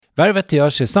Värvet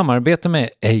görs i samarbete med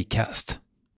Acast.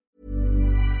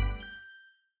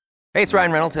 Hey, it's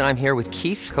Ryan Reynolds, and I'm here with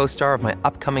Keith, co-star of my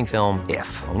upcoming film,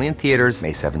 If, only in theaters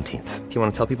May 17th. Do you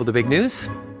want to tell people the big news?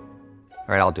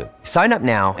 All right, I'll do it. Sign up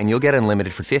now and you'll get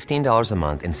unlimited for $15 a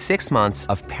month and 6 months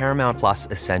of Paramount Plus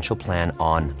Essential Plan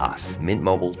on us.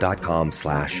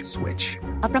 MintMobile.com/switch.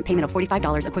 Upfront payment of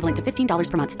 $45 equivalent to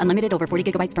 $15 per month. Unlimited over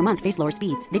 40 gigabytes per month. Face lower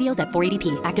speeds. Videos at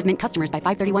 480p. Active Mint customers by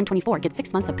 531.24 get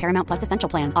 6 months of Paramount Plus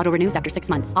Essential Plan. Auto renews after 6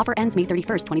 months. Offer ends May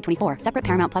 31st, 2024. Separate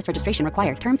Paramount Plus registration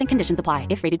required. Terms and conditions apply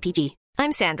if rated PG.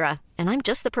 I'm Sandra, and I'm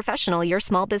just the professional your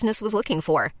small business was looking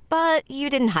for. But you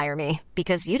didn't hire me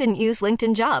because you didn't use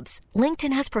LinkedIn Jobs.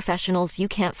 LinkedIn has professionals you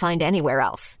can't find anywhere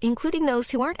else, including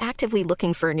those who aren't actively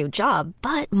looking for a new job,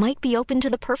 but might be open to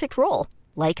the perfect role,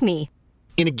 like me.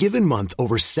 In a given month,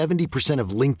 over 70%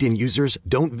 of LinkedIn users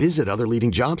don't visit other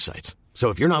leading job sites.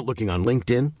 So if you're not looking on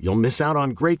LinkedIn, you'll miss out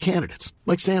on great candidates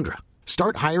like Sandra.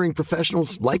 Start hiring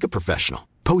professionals like a professional.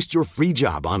 Post your free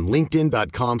job on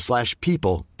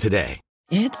linkedin.com/people today.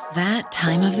 It's that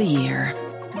time of the year.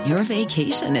 Your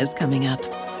vacation is coming up.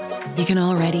 You can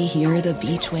already hear the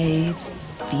beach waves,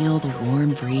 feel the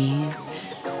warm breeze,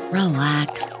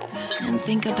 relax, and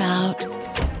think about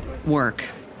work.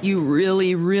 You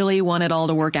really, really want it all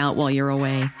to work out while you're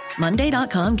away.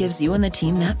 Monday.com gives you and the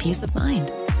team that peace of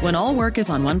mind. When all work is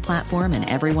on one platform and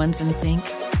everyone's in sync,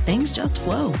 things just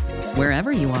flow.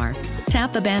 Wherever you are,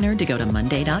 tap the banner to go to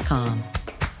Monday.com.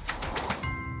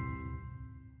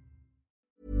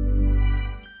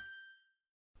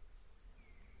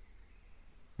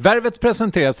 Värvet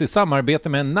presenteras i samarbete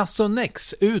med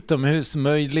Nasonex,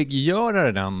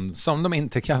 utomhusmöjliggöraren, som de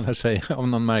inte kallar sig av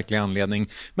någon märklig anledning.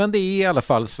 Men det är i alla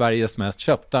fall Sveriges mest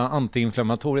köpta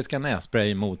antiinflammatoriska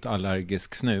nässpray mot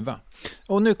allergisk snuva.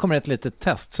 Och nu kommer ett litet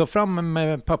test, så fram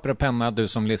med papper och penna du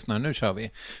som lyssnar, nu kör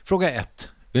vi. Fråga 1.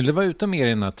 Vill du vara ute mer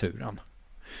i naturen?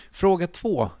 Fråga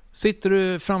 2. Sitter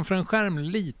du framför en skärm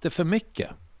lite för mycket?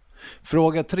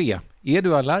 Fråga 3. Är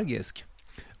du allergisk?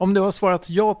 Om du har svarat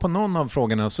ja på någon av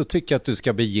frågorna så tycker jag att du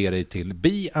ska bege dig till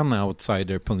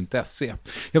beanoutsider.se.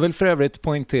 Jag vill för övrigt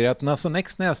poängtera att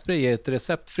Nasonex nässpray är ett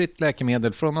receptfritt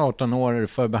läkemedel från 18 år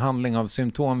för behandling av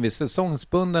symptom vid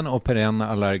säsongsbunden och perenn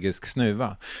allergisk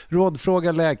snuva.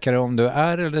 Rådfråga läkare om du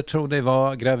är eller tror dig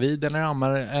vara gravid eller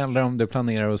ammar, eller om du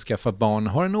planerar att skaffa barn,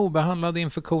 har en obehandlad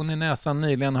infektion i näsan,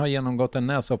 nyligen har genomgått en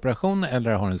näsoperation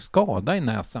eller har en skada i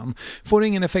näsan. Får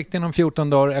ingen effekt inom 14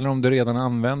 dagar eller om du redan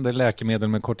använder läkemedel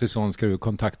med kortison ska du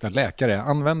kontakta läkare.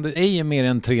 Använd ej mer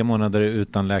än 3 månader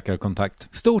utan läkarkontakt.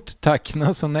 Stort tack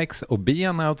Nasonex och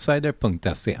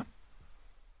beanoutsider.se.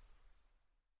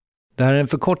 Det här är den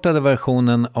förkortade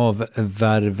versionen av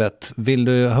Värvet. Vill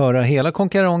du höra hela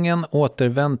konkarongen,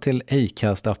 återvänd till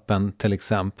Acast-appen till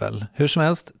exempel. Hur som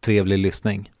helst, trevlig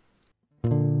lyssning.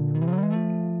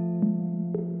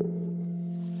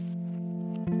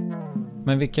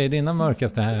 Men vilka är dina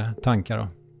mörkaste här tankar då?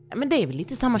 Men det är väl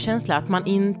lite samma känsla att man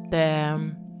inte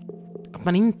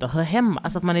hör hemma,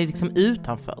 alltså att man är liksom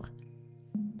utanför.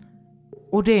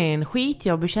 Och det är en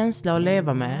skitjobbig känsla att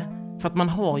leva med, för att man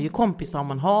har ju kompisar,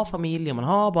 man har familj, man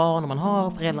har barn och man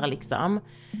har föräldrar liksom.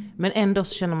 Men ändå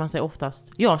så känner man sig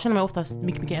oftast, jag känner mig oftast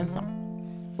mycket, mycket ensam.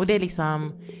 Och det är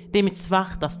liksom, det är mitt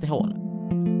svartaste hål.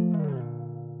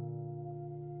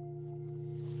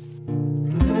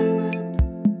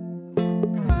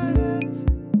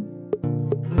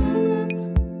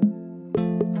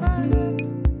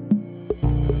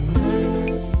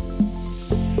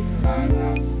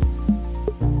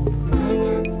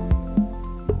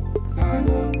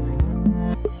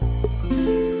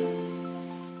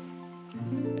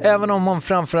 Även om hon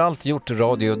framförallt gjort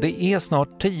radio, det är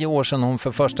snart 10 år sedan hon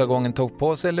för första gången tog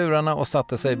på sig lurarna och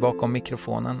satte sig bakom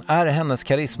mikrofonen, är hennes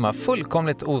karisma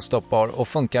fullkomligt ostoppbar och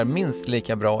funkar minst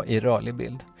lika bra i rörlig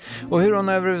bild. Och hur hon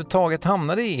överhuvudtaget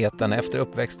hamnade i etern efter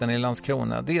uppväxten i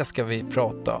Landskrona, det ska vi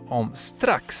prata om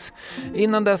strax.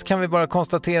 Innan dess kan vi bara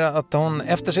konstatera att hon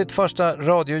efter sitt första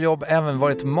radiojobb även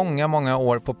varit många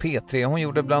år på P3. Hon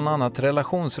gjorde bland annat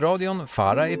relationsradion,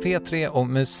 Farah i P3 och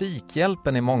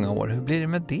Musikhjälpen i många år. Hur blir det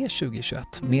med det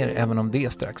 2021? Mer även om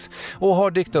det strax. Och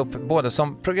har dykt upp både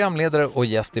som programledare och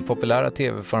gäst i populära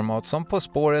tv-format som På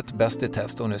spåret, Bäst i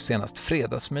test och nu senast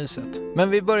Fredagsmyset. Men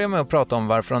vi börjar med att prata om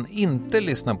varför hon inte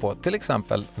lyssnar på till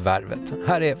exempel Värvet.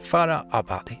 Här är Farah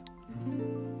Abadi.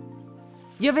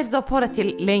 Jag vet att du har poddat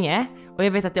till länge och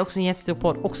jag vet att det är också en jättestor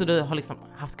podd. Också du har liksom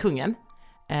haft kungen.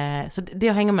 Så det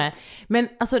jag hänger med. Men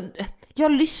alltså,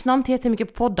 jag lyssnar inte jättemycket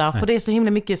på poddar. För det är så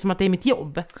himla mycket som att det är mitt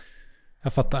jobb.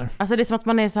 Jag fattar. Alltså det är som att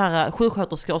man är så här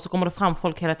sjuksköterska och så kommer det fram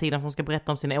folk hela tiden som ska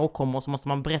berätta om sina åkommor och så måste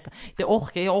man berätta. Jag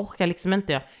orkar liksom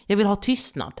inte. Jag vill ha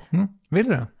tystnad. Vill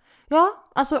du det? Ja,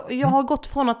 alltså jag har gått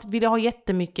från att vilja ha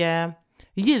jättemycket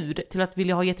ljud till att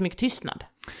vilja ha jättemycket tystnad.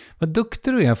 Vad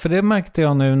duktig du är, för det märkte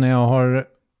jag nu när jag har...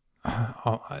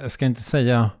 Ja, jag ska inte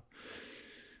säga...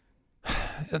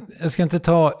 Jag ska inte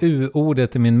ta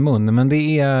u-ordet i min mun, men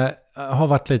det har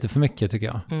varit lite för mycket tycker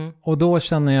jag. Och då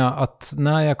känner jag att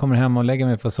när jag kommer hem och lägger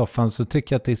mig på soffan så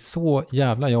tycker jag att det är så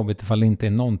jävla jobbigt ifall det inte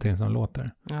är någonting som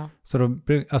låter. Ja. Så då,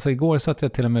 alltså igår satt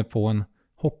jag till och med på en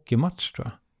hockeymatch tror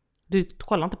jag. Du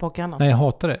kollar inte på hockey annars? Nej, jag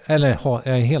hatar det. Eller jag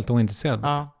är helt ointresserad.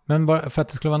 Ja. Men bara för att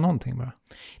det skulle vara någonting bara.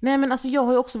 Nej, men alltså jag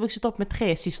har ju också vuxit upp med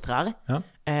 3 systrar. Ja.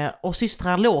 Och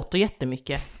systrar låter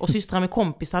jättemycket. Och systrar med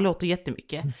kompisar låter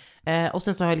jättemycket. Och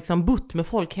sen så har jag liksom bott med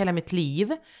folk hela mitt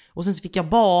liv. Och sen så fick jag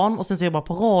barn. Och sen så är jag bara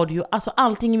på radio. Alltså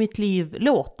allting i mitt liv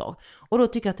låter. Och då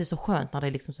tycker jag att det är så skönt när det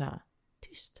är liksom så här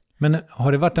tyst. Men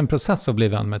har det varit en process att bli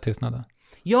vän med tystnaden?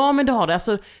 Ja, men det har det.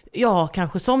 Alltså, jag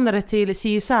kanske somnade till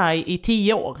CSI i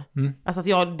 10 år.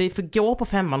 Alltså att det fick gå på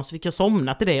 5:an och så fick jag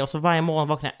somna till det. Och så varje morgon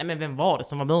vaknade jag, men vem var det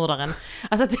som var mördaren?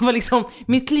 Alltså att det var liksom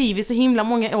mitt liv i så himla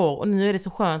många år. Och nu är det så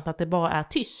skönt att det bara är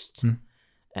tyst.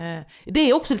 Det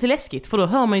är också lite läskigt, för då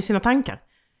hör man ju sina tankar.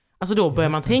 Alltså då börjar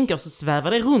man tänka och så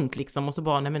svävar det runt liksom. Och så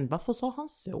bara, nej men varför sa han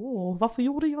så? Varför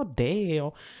gjorde jag det?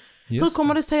 Och hur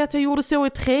kommer det sig att jag gjorde så i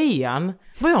 3:an?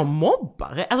 Var jag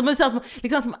mobbare? Alltså att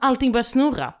liksom, allting börjar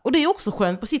snurra. Och det är också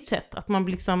skönt på sitt sätt. Att man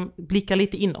liksom blickar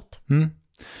lite inåt.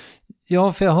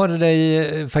 Ja, för jag hörde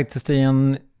dig faktiskt i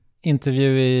en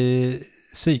intervju i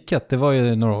Psyket. Det var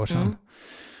ju några år sedan.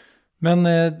 Men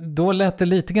då lät det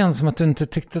lite grann som att du inte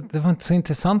tyckte att det var inte så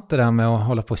intressant det där med att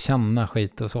hålla på och känna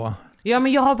skit och så. Ja,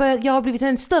 men jag har blivit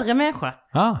en större människa.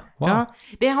 Wow. Ja,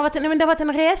 det har varit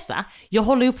en resa. Jag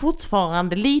håller ju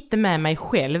fortfarande lite med mig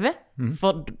själv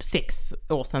för 6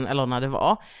 år sedan eller när det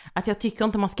var. Att jag tycker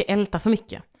inte man ska älta för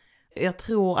mycket. Jag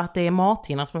tror att det är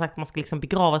mathinnan som sagt att man ska liksom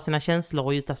begrava sina känslor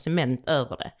och gjuta cement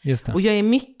över det. Just det. Och jag är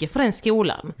mycket för den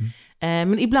skolan.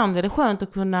 Men ibland är det skönt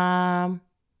att kunna...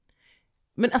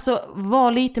 Men alltså,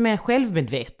 vara lite mer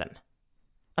självmedveten.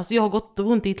 Alltså jag har gått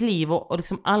runt i ett liv och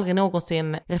liksom aldrig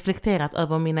någonsin reflekterat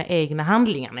över mina egna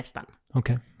handlingar nästan.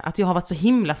 Okay. Att jag har varit så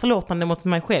himla förlåtande mot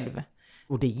mig själv.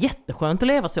 Och det är jätteskönt att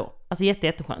leva så. Alltså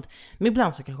jätteskönt. Men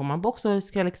ibland så kanske man också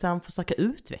ska liksom försöka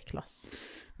utvecklas.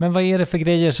 Men vad är det för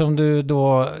grejer som du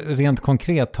då rent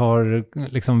konkret har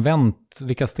liksom vänt?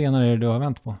 Vilka stenar är det du har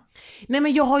vänt på? Nej,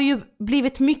 men jag har ju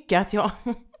blivit mycket att jag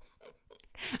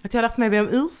har lärt mig be om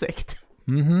ursäkt.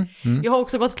 Jag har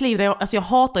också gått ett liv där jag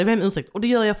hatar att be om ursäkt. Och det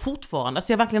gör jag fortfarande.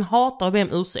 Alltså jag verkligen hatar att be om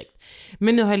ursäkt.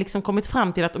 Men nu har jag liksom kommit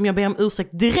fram till att om jag ber om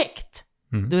ursäkt direkt,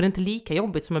 då är det inte lika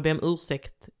jobbigt som att be om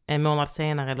ursäkt en månad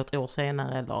senare eller 1 år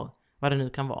senare eller vad det nu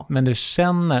kan vara. Men du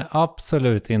känner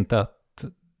absolut inte att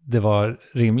det var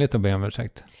rimligt att be om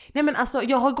ursäkt? Nej, men alltså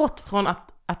jag har gått från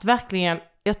att verkligen,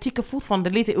 jag tycker fortfarande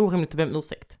det är lite orimligt att be om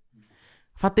ursäkt.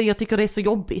 För att jag tycker det är så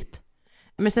jobbigt.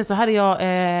 Men sen så hade jag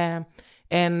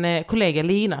en kollega,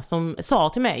 Lina, som sa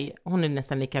till mig, hon är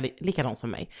nästan likadan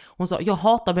som mig. Hon sa, jag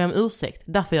hatar att be om ursäkt,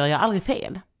 därför gör jag aldrig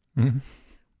fel.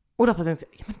 Och därför tänkte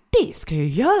jag, men det ska jag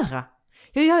göra.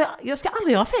 Jag ska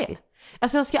aldrig göra fel.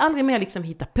 Alltså jag ska aldrig mer liksom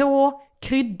hitta på,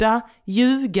 krydda,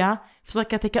 ljuga,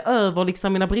 försöka täcka över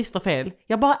liksom mina brister och fel.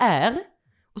 Jag bara är,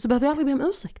 och så behöver jag aldrig be om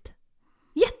ursäkt.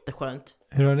 Jätteskönt.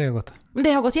 Hur har det gått?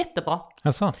 Det har gått jättebra.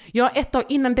 Alltså? Ja, 1 dag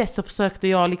innan dess så försökte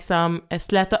jag liksom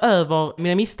släta över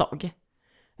mina misstag.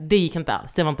 Det gick inte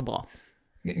alls, det var inte bra.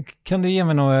 Kan du ge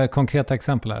mig några konkreta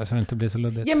exempel här så det inte blir så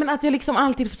luddigt? Ja, men att jag liksom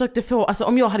alltid försökte få, alltså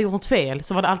om jag hade gjort något fel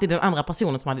så var det alltid den andra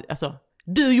personen som hade, alltså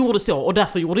du gjorde så och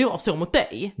därför gjorde jag så mot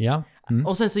dig. Ja.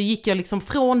 Och sen så gick jag liksom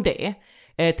från det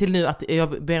till nu att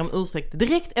jag ber om ursäkt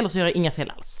direkt eller så gör jag inga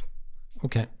fel alls.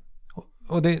 Okej.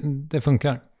 Och det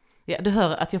funkar? Ja, du hör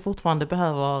att jag fortfarande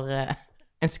behöver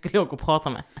en psykolog att prata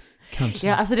med. Kanske.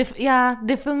 Ja, alltså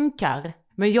det funkar.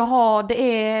 Men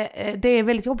det är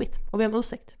väldigt jobbigt att be om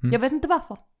ursäkt. Jag vet inte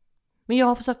varför. Men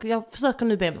jag försöker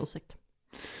nu be om ursäkt.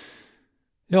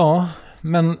 Ja,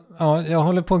 men ja, jag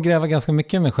håller på att gräva ganska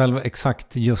mycket i mig själv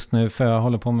exakt just nu. För jag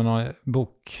håller på med någon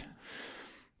bok.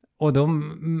 Och då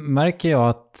märker jag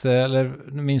att,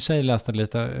 eller min tjej läste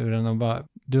lite ur den och bara,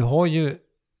 du har ju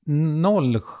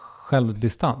 0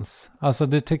 självdistans. Alltså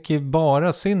du tycker ju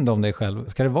bara synd om dig själv.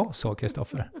 Ska det vara så,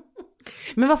 Kristoffer?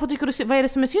 Men varför tycker du, vad är det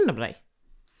som är synd om dig?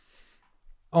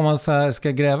 Om man så här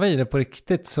ska gräva i det på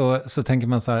riktigt så tänker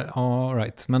man så här, all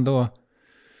right, men då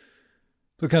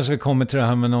kanske vi kommer till det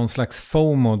här med någon slags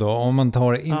FOMO då. Om man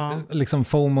tar liksom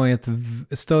FOMO i ett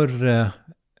större,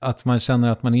 att man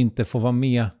känner att man inte får vara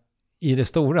med i det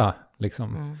stora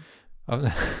liksom.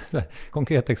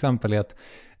 Konkret exempel är att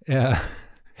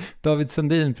David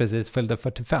Sundin precis fyllde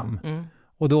 45.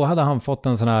 Och då hade han fått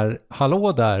en sån här,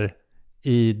 hallå där,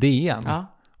 i DN.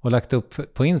 Ja. Och lagt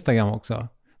upp på Instagram också,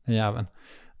 den jäveln.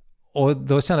 Och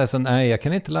då kände jag så, nej, jag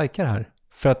kan inte lajka det här.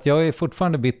 För att jag är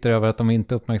fortfarande bitter över att de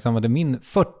inte uppmärksammade min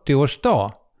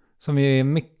 40-årsdag. Som ju är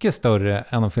mycket större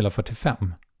än att fylla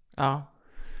 45. Ja.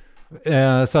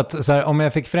 Så att så här, om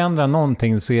jag fick förändra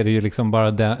någonting så är det ju liksom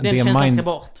bara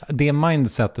det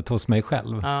mindsetet hos mig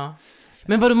själv. Ja.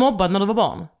 Men var du mobbad när du var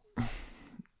barn?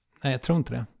 Nej, jag tror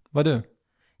inte det. Var du?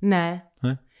 Nej.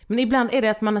 Men ibland är det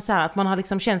att man är så här, att man har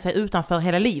liksom känt sig utanför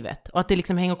hela livet. Och att det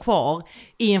liksom hänger kvar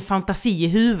i en fantasi i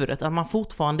huvudet att man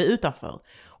fortfarande är utanför.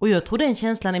 Och jag tror den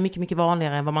känslan är mycket, mycket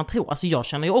vanligare än vad man tror. Alltså jag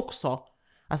känner ju också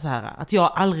alltså här, att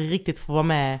jag aldrig riktigt får vara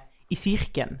med i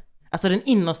cirkeln. Alltså den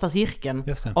innersta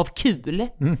cirkeln av kul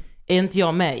är inte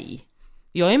jag med i.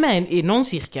 Jag är med i någon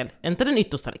cirkel, inte den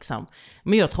yttersta liksom.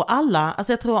 Men jag tror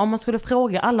jag tror om man skulle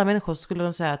fråga alla människor så skulle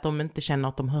de säga att de inte känner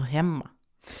att de hör hemma.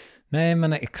 Nej,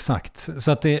 men exakt.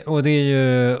 Så att det är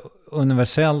ju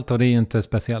universellt och det är ju inte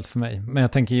speciellt för mig. Men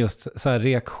jag tänker just så här,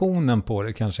 reaktionen på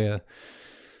det kanske är...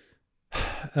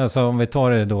 Alltså om vi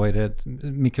tar det då i det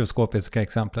mikroskopiska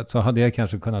exemplet så hade jag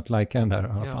kanske kunnat lajka den där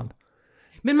i alla fall.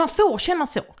 Men man får känna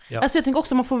så. Ja. Alltså jag tänker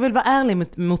också man får väl vara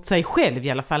ärlig mot sig själv i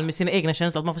alla fall med sina egna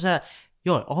känslor. Att man får säga,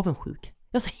 jag är avundsjuk.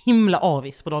 Jag är så himla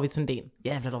avis på David Sundin.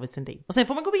 Jävla David Sundin. Och sen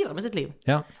får man gå vidare med sitt liv.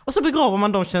 Ja. Och så begraver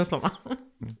man de känslorna.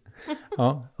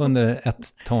 Ja, under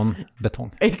 1 ton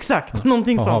betong. Exakt,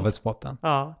 någonting på sånt. Havets botten.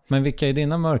 Ja. Men vilka är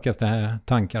dina mörkaste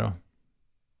tankar då?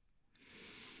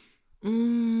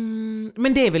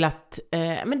 Men det är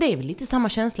väl lite samma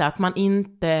känsla att man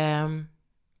inte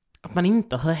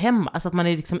hör hemma, alltså att man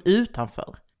är liksom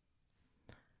utanför.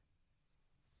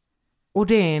 Och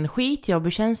det är en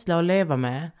skitjobbig känsla att leva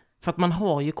med, för att man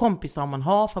har ju kompisar, man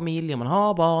har familj, man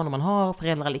har barn och man har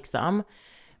föräldrar liksom.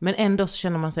 Men ändå så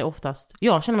känner man sig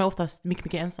jag känner mig oftast mycket,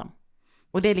 mycket ensam.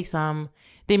 Och det är liksom,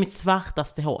 det är mitt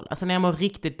svartaste hål. Alltså när jag mår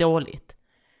riktigt dåligt,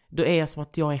 då är jag som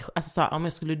att jag är, alltså så här, om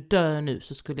jag skulle dö nu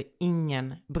så skulle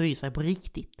ingen bry sig på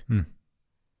riktigt.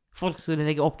 Folk skulle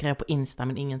lägga upp grejer på Insta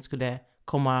men ingen skulle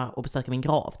komma och besöka min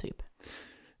grav typ.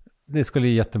 Det skulle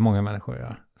ju jättemånga människor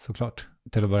göra, såklart,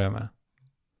 till att börja med.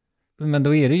 Men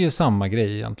då är det ju samma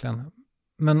grej egentligen.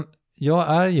 Men jag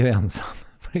är ju ensam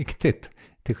på riktigt,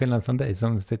 till skillnad från dig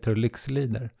som sitter och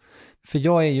lyxlider. För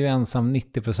jag är ju ensam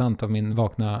 90% av min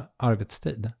vakna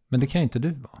arbetstid. Men det kan ju inte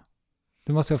du vara.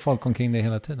 Du måste ha folk omkring dig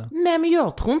hela tiden. Nej, men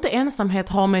jag tror inte ensamhet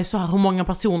har med så här hur många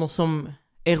personer som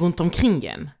är runt omkring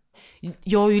en.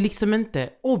 Jag är ju liksom inte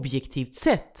objektivt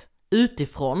sett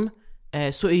utifrån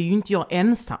så är ju inte jag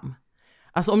ensam.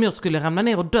 Alltså om jag skulle ramla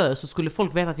ner och dö så skulle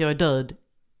folk veta att jag är död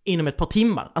inom ett par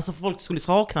timmar. Alltså folk skulle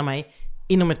sakna mig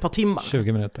inom ett par timmar.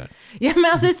 20 minuter. Ja, men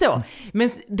alltså det är så.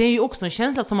 Men det är ju också en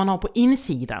känsla som man har på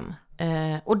insidan.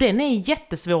 Och den är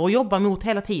jättesvår att jobba mot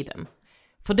hela tiden.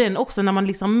 För den också, när man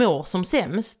liksom mår som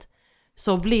sämst,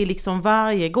 så blir liksom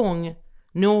varje gång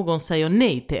någon säger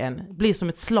nej till en, blir som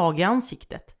ett slag i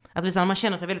ansiktet. Att när man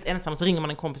känner sig väldigt ensam så ringer man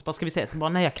en kompis, bara ska vi ses? Så bara,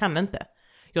 nej jag kan inte.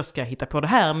 Jag ska hitta på det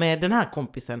här med den här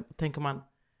kompisen. Tänker man,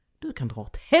 du kan dra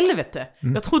åt helvete.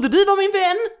 Jag trodde du var min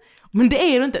vän. Men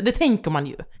det är det inte, det tänker man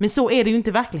ju. Men så är det ju inte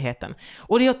i verkligheten.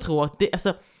 Och det jag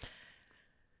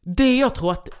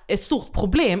tror att ett stort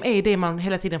problem är det man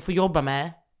hela tiden får jobba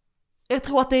med. Jag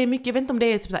tror att det är mycket, jag vet inte om det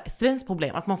är ett svenskt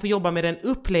problem, att man får jobba med den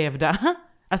upplevda,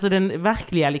 alltså den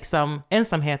verkliga liksom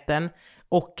ensamheten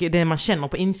och det man känner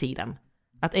på insidan.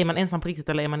 Att är man ensam på riktigt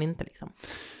eller är man inte liksom.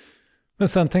 Men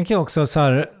sen tänker jag också så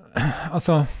här,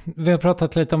 alltså vi har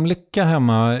pratat lite om lycka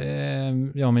hemma,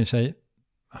 jag och min tjej.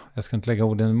 Jag ska inte lägga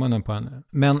orden i munnen på henne.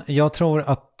 Men jag tror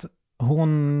att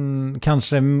hon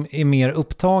kanske är mer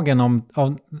upptagen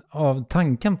av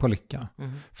tanken på lycka.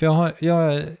 För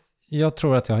jag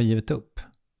tror att jag har givit upp.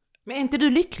 Men är inte du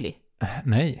lycklig?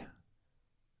 Nej.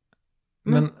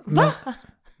 Men va?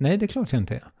 Nej, det är klart jag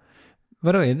inte är.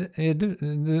 Vadå,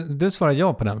 du svarar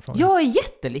ja på den frågan. Jag är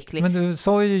jättelycklig. Men du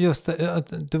sa ju just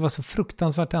att du var så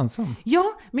fruktansvärt ensam. Ja,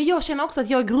 men jag känner också att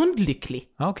jag är grundlycklig.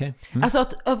 Okej.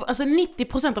 Alltså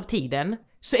 90% av tiden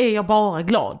så är jag bara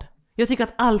glad. Jag tycker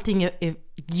att allting är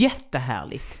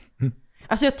jättehärligt.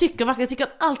 Alltså jag tycker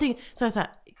att allting så här,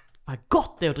 vad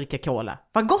gott det är att dricka cola.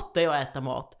 Vad gott det är att äta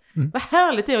mat. Vad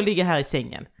härligt det är att ligga här i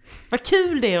sängen. Vad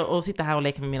kul det är att sitta här och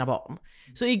leka med mina barn.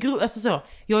 Så,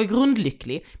 jag är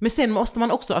grundlycklig. Men sen måste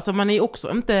man också, alltså man är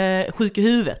också inte sjuk i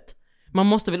huvudet. Man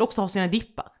måste väl också ha sina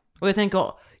dippar. Och jag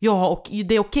tänker,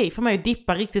 det är okej för mig att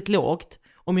dippa riktigt lågt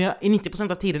om jag är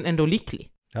 90% av tiden ändå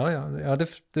lycklig. Ja,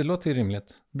 det låter ju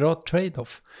rimligt. Bra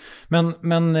trade-off.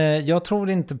 Men jag tror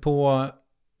inte på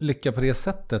lycka på det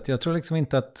sättet. Jag tror liksom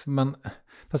inte att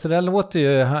Fast det där låter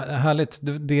ju härligt.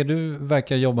 Det du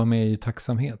verkar jobba med är ju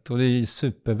tacksamhet. Och det är ju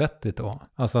supervettigt då.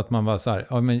 Alltså att man bara så här,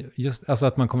 ja, men just, alltså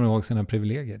att man kommer ihåg sina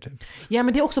privilegier typ. Ja,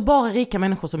 men det är också bara rika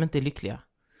människor som inte är lyckliga.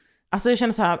 Alltså jag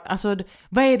känner så här, alltså,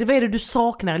 vad är det du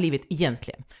saknar i livet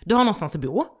egentligen? Du har någonstans att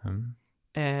bo.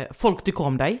 Folk tycker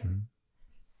om dig.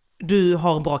 Du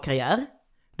har en bra karriär.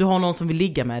 Du har någon som vill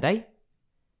ligga med dig.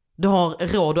 Du har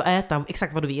råd att äta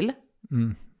exakt vad du vill.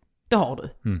 Det har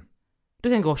du.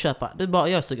 Du kan gå och köpa. Du bara,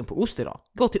 jag är sugen på ost idag.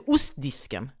 Gå till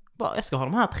ostdisken. Bara, jag ska ha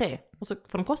de här 3. Och så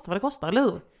får de kosta vad det kostar, eller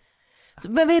hur?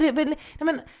 Så, vad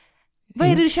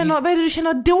är det du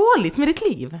känner dåligt med ditt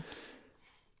liv?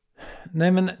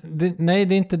 Nej, men det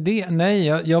är inte det. Nej,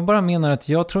 jag bara menar att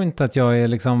jag tror inte att jag är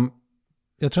liksom...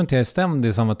 Jag tror inte jag är stämd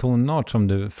i samma tonart som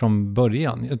du från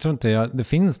början. Jag tror inte det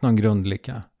finns någon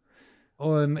grundlycka.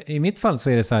 Och i mitt fall så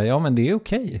är det så här, ja men det är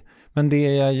okej. Men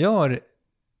det jag gör,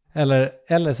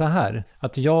 eller så här,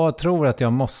 att jag tror att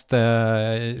jag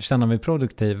måste känna mig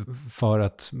produktiv för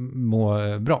att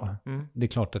må bra. Det är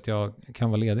klart att jag kan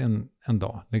vara ledig en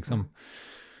dag liksom.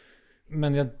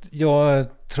 Men jag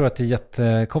tror att det är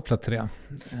jättekopplat till det.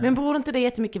 Men beror inte det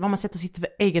jättemycket vad man sätter sitt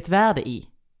eget värde i?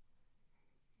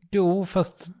 Jo,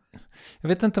 fast jag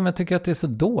vet inte om jag tycker att det är så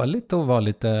dåligt att vara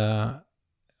lite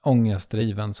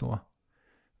ångestdriven så.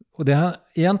 Och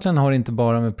egentligen har det inte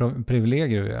bara med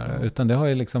privilegier att göra, utan det har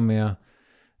ju liksom med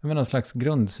någon slags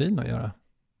grundsyn att göra.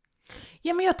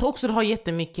 Ja, men jag tror också det har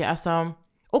jättemycket, alltså,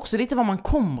 också lite vad man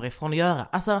kommer ifrån att göra.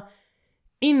 Alltså,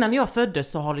 innan jag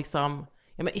föddes så har liksom,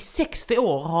 i 60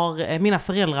 år har mina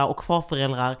föräldrar och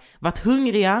farföräldrar varit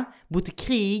hungriga, bott i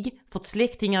krig, fått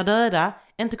släktingar döda,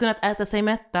 inte kunnat äta sig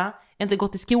mätta, inte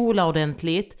gått i skola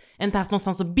ordentligt, inte haft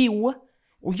någonstans att bo.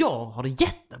 Och jag har det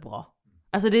jättebra.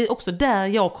 Alltså det är också där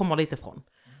jag kommer lite ifrån.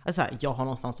 Alltså jag har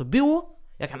någonstans att bo,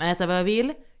 jag kan äta vad jag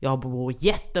vill, jag bor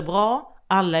jättebra,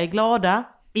 alla är glada,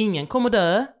 ingen kommer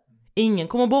dö, ingen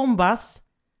kommer bombas.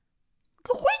 Det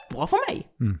går skitbra för mig.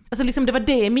 Alltså liksom det var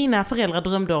det mina föräldrar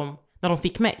drömde om när de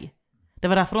fick mig. Det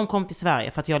var därför de kom till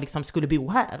Sverige, för att jag liksom skulle bo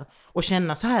här och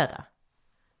känna så här.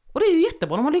 Och det är ju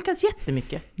jättebra, de har lyckats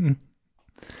jättemycket.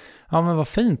 Ja, men vad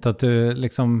fint att du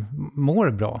liksom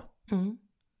mår bra.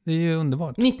 Det är ju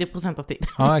underbart. 90% av tiden.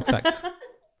 Ja, exakt.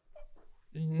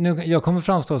 Jag kommer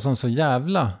framstå som så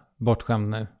jävla bortskämd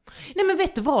nu. Nej, men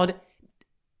vet du vad?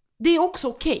 Det är också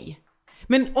okej.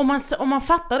 Men om man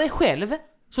fattar det själv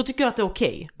så tycker jag att det är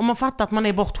okej. Om man fattar att man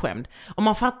är bortskämd. Om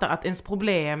man fattar att ens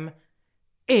problem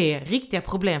är riktiga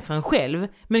problem för en själv.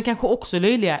 Men kanske också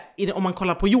löjliga om man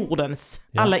kollar på jordens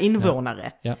alla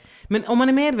invånare. Ja. Men om man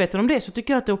är medveten om det så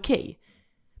tycker jag att det är okej.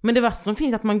 Men det värsta som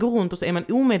finns är att man går runt och så är man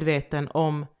omedveten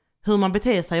om hur man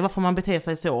beter sig, varför man beter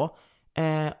sig så.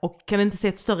 Och kan inte se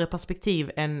ett större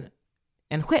perspektiv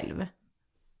än själv.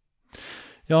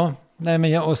 Ja, nej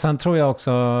men och sen tror jag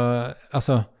också,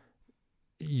 alltså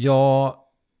jag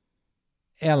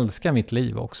älskar mitt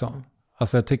liv också.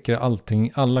 Alltså jag tycker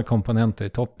alla komponenter är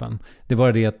toppen. Det är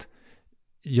bara det att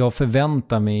jag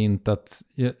förväntar mig inte att,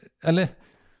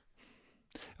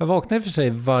 jag vaknar i och för sig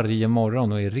varje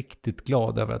morgon och är riktigt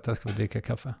glad över att jag ska få dricka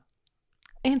kaffe.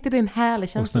 Är inte det en härlig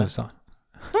känsla? Och snusa.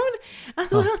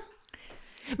 Alltså, ja.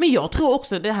 Men jag tror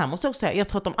också, det här måste jag också säga, jag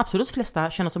tror att de absolut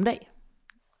flesta känner som dig.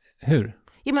 Hur?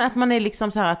 Ja, men att man är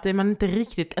liksom så här att man inte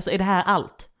riktigt, alltså är det här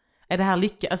allt? Är det här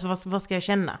lycka? Alltså vad ska jag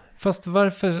känna? Fast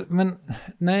varför, men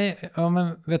nej, ja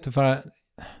men vet du Farah,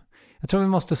 jag tror vi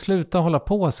måste sluta hålla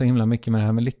på så himla mycket med det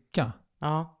här med lycka.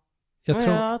 Ja.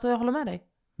 Jag håller med dig.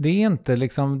 Det är inte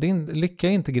liksom, lycka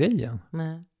är inte grejen.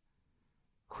 Nej.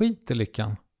 Skit i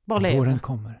lyckan. Bara leva. Då den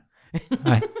kommer.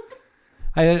 Nej.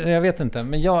 Nej, jag vet inte,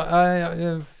 men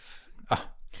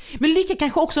Men lycka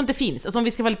kanske också inte finns, alltså om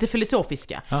vi ska vara lite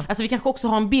filosofiska. Ja. Alltså vi kanske också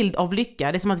har en bild av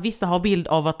lycka. Det är som att vissa har bild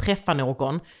av att träffa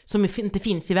någon som inte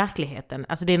finns i verkligheten.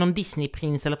 Alltså det är någon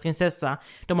Disney-prins eller prinsessa.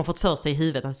 De har fått för sig i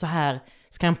huvudet att så här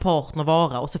ska en partner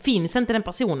vara. Och så finns inte den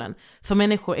personen. För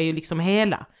människor är ju liksom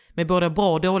hela, med både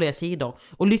bra och dåliga sidor.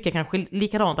 Och lycka kanske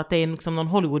likadant, att det är liksom någon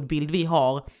Hollywood-bild vi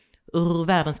har. Hur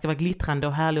världen ska vara glittrande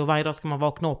och härlig och varje dag ska man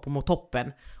vakna upp och mot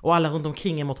toppen. Och alla runt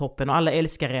omkring är mot toppen och alla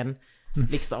älskar en.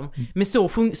 Liksom. Men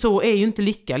så är ju inte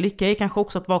lycka. Lycka är kanske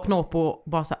också att vakna upp och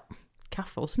bara så här,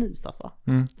 kaffe och snus alltså.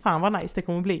 Fan vad nice det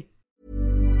kommer bli.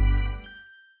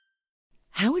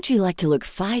 How would you like to look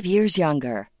 5 years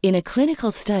younger? In a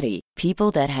clinical study,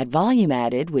 people that had volume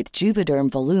added with Juvederm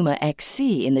Voluma XC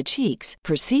in the cheeks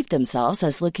perceived themselves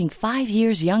as looking 5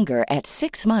 years younger at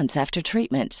 6 months after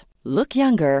treatment. Look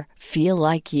younger, feel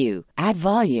like you. Add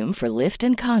volume for lift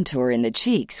and contour in the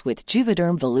cheeks with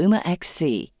Juvederm Voluma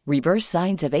XC. Reverse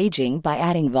signs of aging by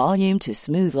adding volume to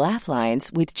smooth laugh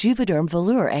lines with Juvederm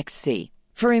Volure XC.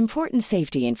 For important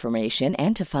safety information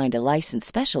and to find a licensed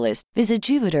specialist, visit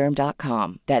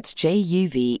Juvederm.com. That's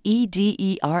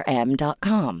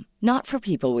JUVEDERM.com. Not for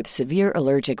people with severe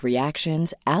allergic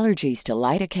reactions, allergies to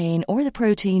lidocaine, or the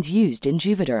proteins used in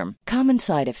Juvederm. Common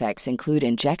side effects include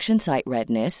injection site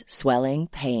redness, swelling,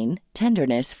 pain,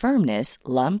 tenderness, firmness,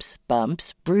 lumps,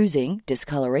 bumps, bruising,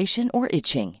 discoloration, or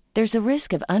itching. There's a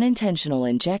risk of unintentional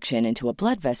injection into a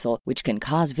blood vessel, which can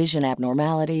cause vision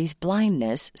abnormalities,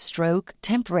 blindness, stroke,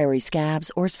 temporary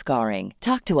scabs, or scarring.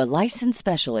 Talk to a licensed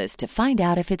specialist to find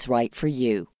out if it's right for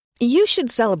you. You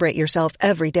should celebrate yourself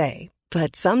every day,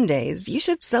 but some days you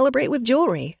should celebrate with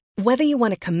jewelry. Whether you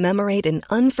want to commemorate an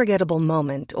unforgettable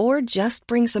moment or just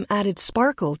bring some added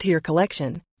sparkle to your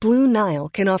collection, Blue Nile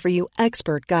can offer you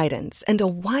expert guidance and a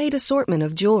wide assortment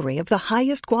of jewelry of the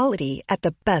highest quality at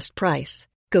the best price.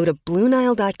 Go to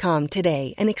BlueNile.com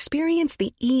today and experience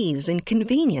the ease and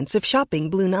convenience of shopping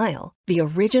Blue Nile, the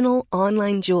original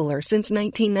online jeweler since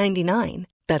 1999.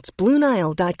 That's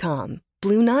BlueNile.com.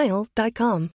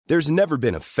 BlueNile.com. There's never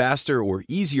been a faster or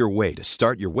easier way to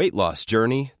start your weight loss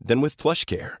journey than with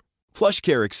PlushCare.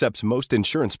 PlushCare accepts most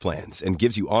insurance plans and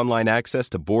gives you online access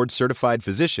to board-certified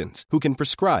physicians who can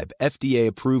prescribe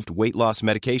FDA-approved weight loss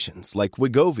medications like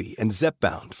Wegovy and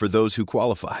Zepbound for those who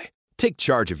qualify. Take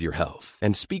charge of your health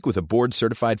and speak with a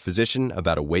board-certified physician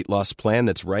about a weight loss plan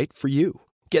that's right for you.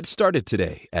 Get started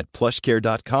today at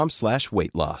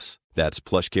plushcare.com/weightloss. That's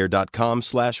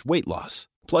plushcare.com/weightloss.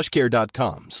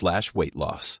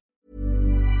 plushcare.com/weightloss.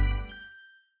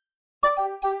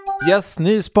 Yes,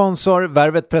 ny sponsor.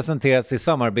 Värvet presenteras i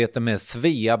samarbete med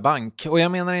Svea Bank. Och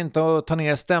jag menar inte att ta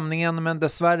ner stämningen, men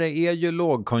dessvärre är ju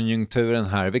lågkonjunkturen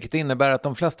här, vilket innebär att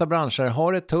de flesta branscher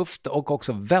har det tufft och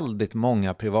också väldigt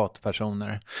många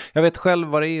privatpersoner. Jag vet själv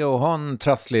vad det är att ha en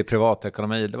trasslig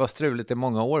privatekonomi. Det var struligt i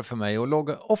många år för mig och låg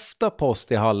ofta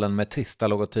post i hallen med trista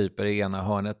logotyper i ena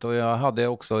hörnet. Och jag hade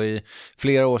också i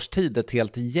flera års tid ett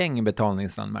helt gäng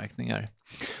betalningsanmärkningar.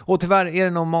 Och tyvärr är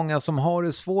det nog många som har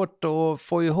det svårt att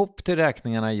få ihop till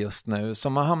räkningarna just nu,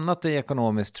 som har hamnat i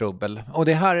ekonomiskt trubbel. Och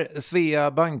det här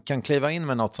Svea Bank kan kliva in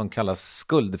med något som kallas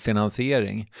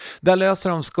skuldfinansiering. Där löser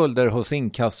de skulder hos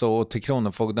inkasso och till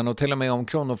Kronofogden, och till och med om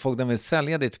Kronofogden vill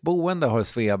sälja ditt boende har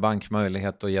Svea Bank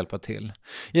möjlighet att hjälpa till.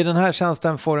 I den här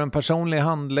tjänsten får du en personlig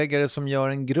handläggare som gör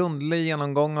en grundlig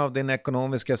genomgång av din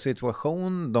ekonomiska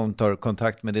situation. De tar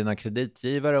kontakt med dina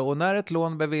kreditgivare och när ett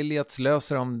lån beviljats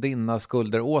löser de dina skulder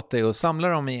åt dig och samlar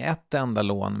dem i ett enda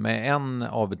lån med en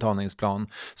avbetalningsplan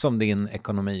som din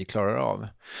ekonomi klarar av.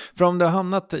 För om du har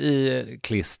hamnat i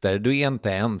klister, du är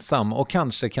inte ensam och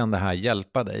kanske kan det här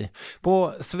hjälpa dig.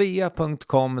 På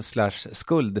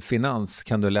svea.com/skuldfinans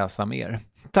kan du läsa mer.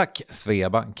 Tack Svea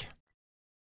Bank.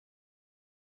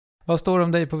 Vad står det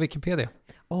om dig på Wikipedia?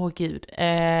 Gud.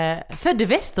 Född i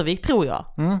Västervik tror jag.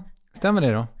 Stämmer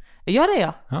det då? Ja, det är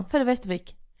jag. Ja. Född i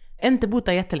Västervik. Inte bott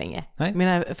där jättelänge. Nej.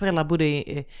 Mina föräldrar bodde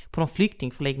på någon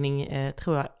flyktingförläggning,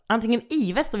 tror jag. Antingen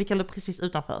i Västervik eller precis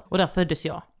utanför. Och där föddes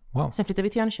jag. Wow. Sen flyttade vi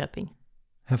till Jönköping.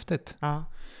 Häftigt.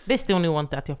 Ja. Det står nog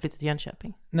inte att jag flyttade till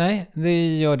Jönköping. Nej,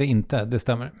 det gör det inte. Det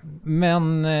stämmer.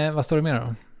 Men vad står det mer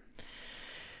då?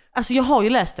 Alltså jag har ju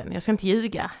läst den, jag ska inte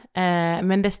ljuga.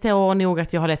 Men det står nog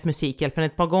att jag har läst Musikhjälpen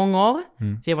ett par gånger.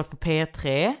 Så jag har varit på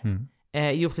P3.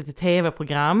 Gjort lite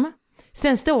tv-program.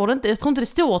 Sen står det inte, jag tror inte det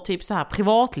står typ så här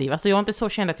privatliv. Alltså jag är inte så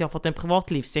känd att jag har fått en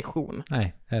privatlivssektion.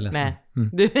 Nej, jag är ledsen.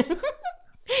 Nej.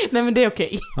 Nej, men det är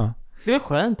okej. Ja. Det är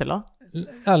skönt, eller?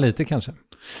 Ja, lite kanske.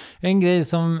 En grej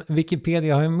som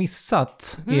Wikipedia har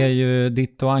missat är ju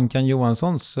ditt och Ankan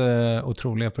Johanssons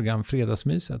otroliga program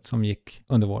Fredagsmyset som gick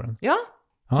under våren. Ja,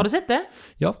 har du sett det?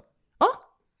 Ja. Ja,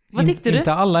 vad tyckte du?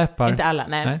 Inte alla äppar. Inte alla,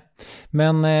 nej.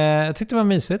 Men jag tyckte det var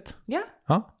mysigt. Ja.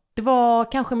 Ja. Det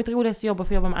var kanske mitt roligaste jobb att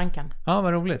få jobba med Ankan. Ja,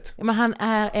 vad roligt. Men han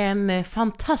är en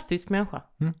fantastisk människa.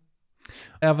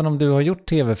 Även om du har gjort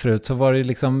tv förut så var det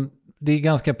liksom, det är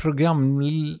ganska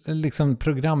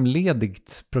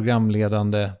programledigt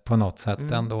programledande på något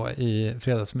sätt ändå i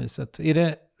Fredagsmyset. Är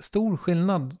det stor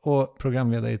skillnad att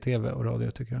programleda i tv och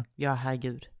radio tycker jag? Ja,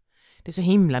 herregud. Det är så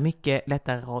himla mycket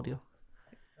lättare radio.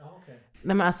 Ja, okay.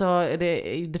 Nej, men alltså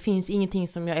det finns ingenting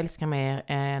som jag älskar mer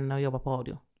än att jobba på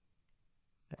radio.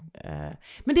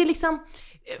 Men det är liksom,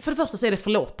 för det första så är det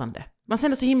förlåtande. Man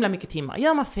sänder så himla mycket timmar.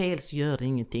 Gör man fel så gör det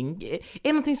ingenting. Är det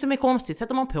någonting som är konstigt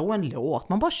sätter man på en låt.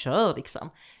 Man bara kör liksom.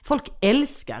 Folk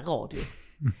älskar radio.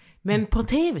 Men på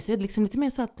tv så är det liksom lite mer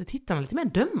så att tittarna är lite mer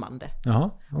dömande. Jaha,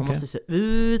 okay. Man måste se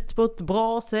ut på ett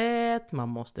bra sätt. Man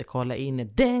måste kolla in i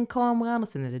den kameran och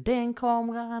sen är det den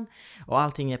kameran. Och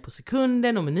allting är på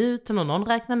sekunden och minuten och någon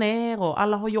räknar ner och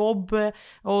alla har jobb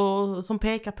och som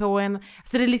pekar på en.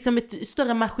 Så det är liksom ett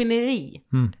större maskineri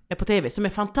på tv som är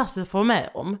fantastiskt att få med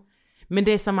om. Men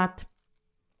det är som att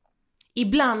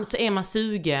ibland så är man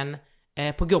sugen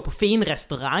på att gå på fin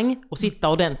restaurang och sitta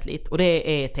ordentligt, och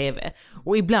det är tv.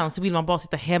 Och ibland så vill man bara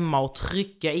sitta hemma och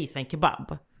trycka i sig en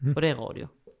kebab, och det är radio.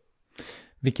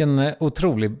 Vilken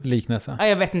otrolig liknelse. Ja,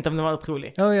 jag vet inte om den var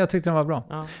otrolig. Ja, jag tyckte den var bra.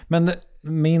 Ja. Men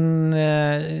min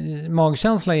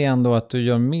magkänsla är ändå att du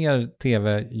gör mer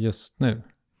tv just nu.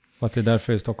 Och att det är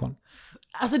därför i Stockholm.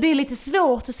 Alltså det är lite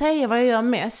svårt att säga vad jag gör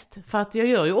mest. För att jag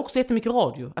gör ju också jättemycket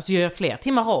radio. Alltså jag gör fler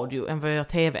timmar radio än vad jag gör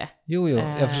tv. Jo.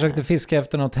 Jag försökte fiska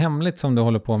efter något hemligt som du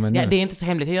håller på med nu. Ja, det är inte så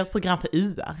hemligt. Jag gör ett program för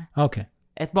UR. Okej.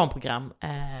 Ett barnprogram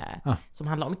som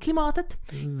handlar om klimatet.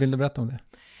 Vill du berätta om det?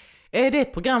 Det är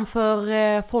ett program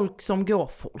för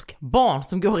barn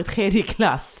som går i 3:e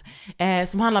klass.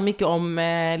 Som handlar mycket om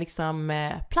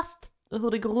plast.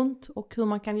 Hur det går runt och hur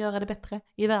man kan göra det bättre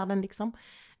i världen liksom.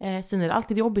 Sen är det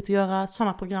alltid jobbigt att göra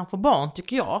sådana program för barn,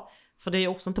 tycker jag. För det är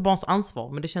också inte barns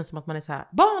ansvar, men det känns som att man är så här: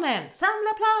 barnen,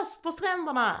 samla plast på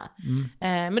stränderna!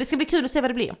 Men det ska bli kul att se vad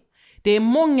det blir. Det är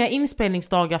många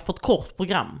inspelningsdagar för ett kort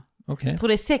program. Okay. Jag tror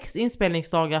det är 6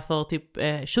 inspelningsdagar för typ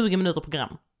 20 minuter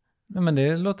program. Ja, men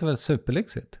det låter väl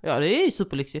superlyxigt? Ja, det är ju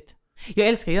superlyxigt. Jag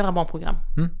älskar att göra barnprogram.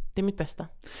 Det är mitt bästa.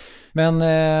 Men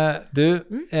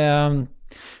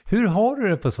hur har du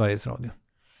det på Sveriges Radio?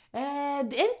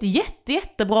 Det är inte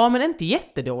jättebra, men inte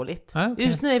jättedåligt. Okay.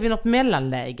 Just nu är vi i något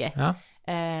mellanläge. Ja.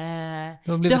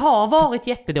 Det har varit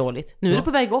jättedåligt. Nu är det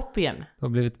på väg upp igen. Du har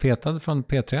blivit petad från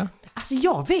P3? Alltså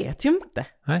jag vet ju inte.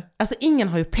 Nej. Alltså ingen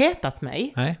har ju petat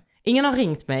mig. Nej. Ingen har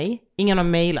ringt mig. Ingen har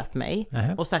mejlat mig.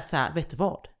 Nej. Och sagt så här: vet du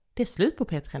vad? Det är slut på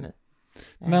P3 nu.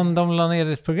 Men de la ner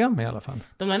ett program i alla fall.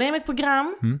 De la ner mitt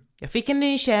program. Jag fick en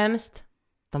ny tjänst.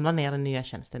 De la ner den nya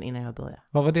tjänsten innan jag började.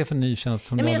 Vad var det för ny tjänst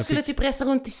som jag skulle typ resa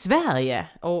runt i Sverige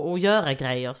och göra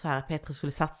grejer så här. Petra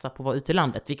skulle satsa på att vara ute i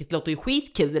landet, vilket låter ju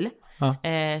skitkul. Ja.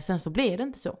 Sen så blev det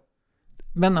inte så.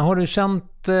 Men har du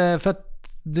känt, för att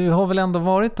du har väl ändå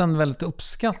varit en väldigt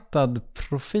uppskattad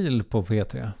profil på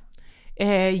P3?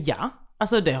 Ja.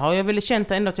 Alltså det har jag väl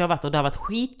känt ändå att jag har varit, och det har varit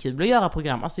skitkul att göra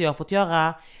program. Alltså jag har fått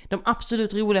göra de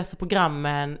absolut roligaste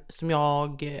programmen som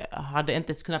jag hade inte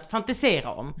ens kunnat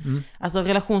fantisera om. Alltså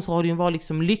relationsradion var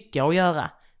liksom lycka att göra.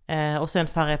 Och sen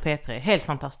Farah P3, helt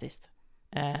fantastiskt.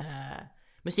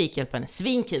 Musikhjälpen är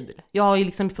svinkul. Jag har ju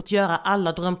liksom fått göra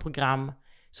alla drömprogram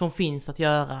som finns att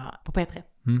göra på P3.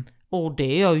 Och det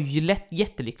är jag ju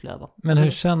jättelycklig över. Men hur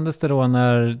kändes det då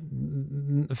när,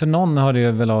 för någon hörde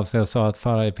ju väl av sig och sa att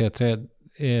Farah i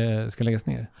P3 ska läggas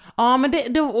ner? Ja, men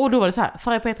då var det så här: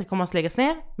 Farah i P3 kommer att läggas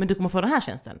ner, men du kommer få den här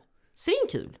tjänsten.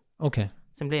 Svinkul! Okej.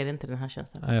 Sen blev det inte den här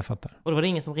tjänsten. Ja, jag fattar. Och då var det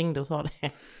ingen som ringde och sa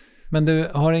det. Men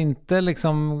du har inte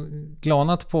liksom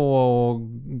glanat på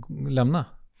att lämna?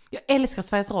 Jag älskar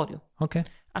Sveriges Radio. Okej.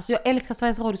 Alltså jag älskar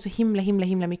Sveriges Radio så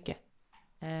himla mycket.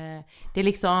 Det är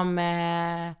liksom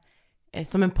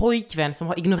som en pojkvän som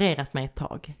har ignorerat mig ett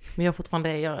tag. Men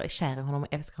jag är kär i honom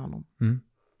och älskar honom.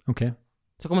 Okej.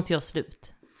 Så jag kommer inte göra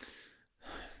slut.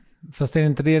 Fast är det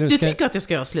inte det du ska... Du tycker att jag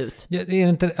ska göra slut? Ja, är det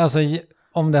inte, alltså,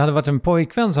 om det hade varit en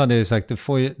pojkvän så hade jag ju sagt: du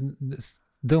får ju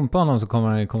dumpa honom så kommer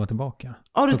han ju komma tillbaka.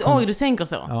 Du tänker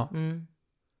så? Ja.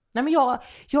 Nej, men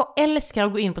jag älskar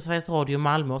att gå in på Sveriges Radio i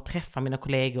Malmö och träffa mina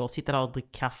kollegor och sitta där och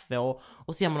dricka kaffe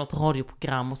och så gör man något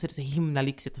radioprogram och så är det så himla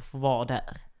lyxigt att få vara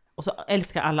där. Och så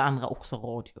älskar alla andra också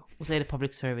radio. Och så är det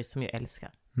public service som jag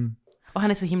älskar. Och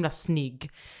han är så himla snygg.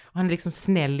 Och han är liksom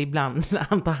snäll ibland när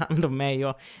han tar hand om mig.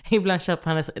 Och ibland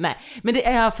köper han... Nej, men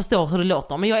jag förstår hur det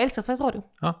låter. Men jag älskar Sveriges Radio.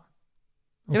 Ja.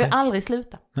 Okay. Jag vill aldrig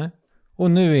sluta. Nej.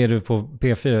 Och nu är du på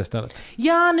P4 istället?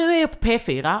 Ja, nu är jag på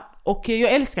P4. Och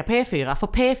jag älskar P4. För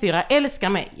P4 älskar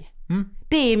mig.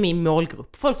 Det är min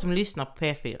målgrupp. Folk som lyssnar på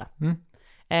P4.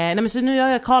 Nej, men så nu gör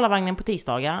jag Karlavagnen på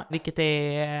tisdagar. Vilket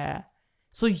är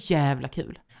så jävla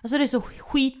kul. Alltså det är så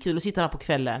skitkul att sitta där på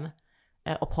kvällen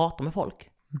och prata med folk.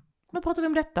 Då pratar vi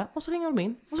om detta och så ringer de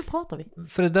in och så pratar vi.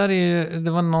 För det där är ju,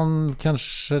 det var någon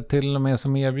kanske till och med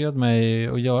som erbjöd mig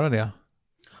att göra det.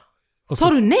 Sa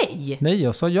du nej? Nej,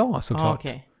 jag sa ja såklart.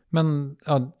 Okay. Men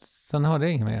sen hörde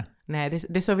jag inget mer. Nej,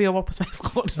 det är så vi jobbar på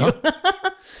Sveriges Radio.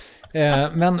 Ja.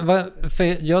 Men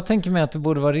för jag tänker mig att det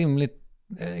borde vara rimligt,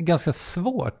 ganska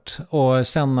svårt att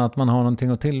känna att man har någonting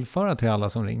att tillföra till alla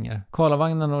som ringer.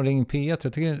 Karlavagnen och Ring P1,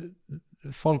 jag tycker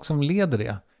folk som leder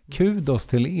det, kudos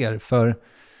till er, för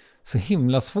så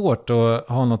himla svårt att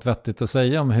ha något vettigt att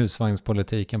säga om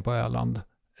husvagnspolitiken på Öland.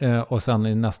 och sen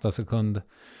i nästa sekund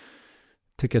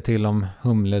tycka till om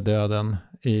humledöden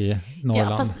i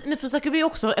Norrland. Ja, fast nu försöker vi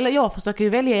också, eller jag försöker ju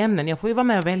välja ämnen. Jag får ju vara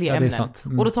med och välja ämnen.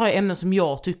 Och då tar jag ämnen som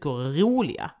jag tycker är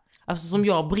roliga. Alltså som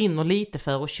jag brinner lite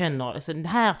för och känner, alltså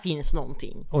här finns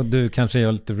någonting. Och du kanske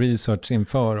gör lite research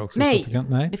inför också? Nej, så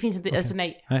nej? Det finns inte, okay. alltså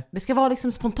nej. Det ska vara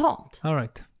liksom spontant. All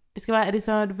right.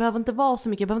 Det behöver inte vara så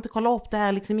mycket, jag behöver inte kolla upp det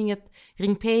här, liksom inget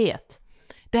ring P1.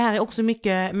 Det här är också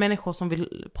mycket människor som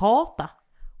vill prata.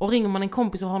 Och ringer man en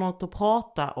kompis och har något att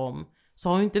prata om, så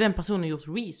har ju inte den personen gjort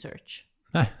research.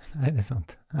 Nej, det är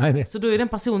sant. Nej, Så då är den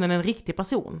personen en riktig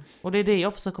person. Och det är det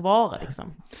jag försöker vara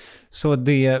liksom. Så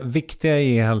det viktiga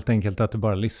är helt enkelt att du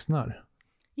bara lyssnar?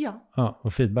 Ja,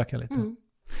 och feedbackar lite.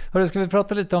 Hörru, ska vi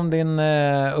prata lite om din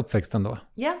uppväxt ändå?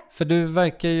 Ja. För du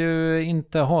verkar ju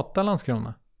inte hata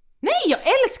Landskrona. Nej, jag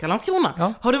älskar Landskrona.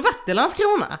 Ja. Har du varit i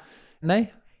Landskrona?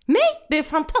 Nej, det är en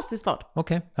fantastisk stad.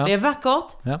 Okay, Det är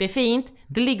vackert, det är fint,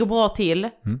 det ligger bra till.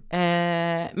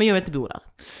 Men jag vet inte bo där.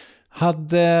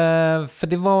 För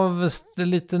det var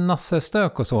lite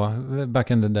nassestök och så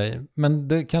back in the day. Men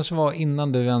det kanske var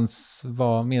innan du ens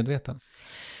var medveten.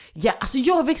 Ja, alltså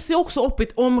jag växte också upp i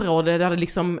ett område där det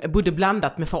liksom bodde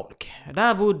blandat med folk.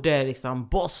 Där bodde liksom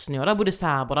bosnier, där bodde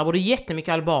serber, där bodde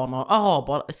jättemycket albaner,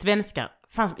 araber, svenskar.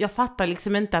 Jag fattar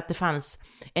liksom inte att det fanns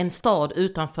en stad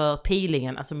utanför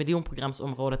Pilingen, alltså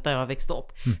miljonprogramsområdet där jag växte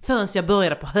upp. Förrän jag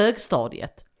började på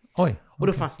högstadiet. Oj. Och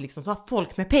då fanns det liksom så här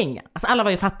folk med pengar. Alltså alla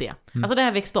var ju fattiga. Alltså där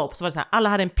jag växte upp så var det så här, alla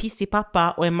hade en pissig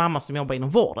pappa och en mamma som jobbade inom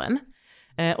vården.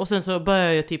 Och sen så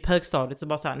började jag typ högstadiet så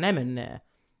bara så här, nej men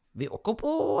vi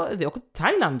åker till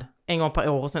Thailand en gång per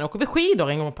år och sen åker vi skidor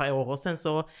en gång per år och sen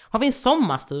så har vi en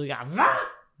sommarstuga. Va?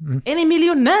 Är ni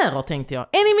miljonärer, tänkte jag.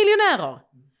 Är ni miljonärer?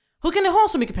 Hur kan ni ha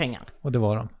så mycket pengar? Och det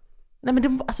var de? Nej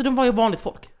men de var ju vanligt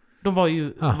folk. De var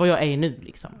ju vad jag är nu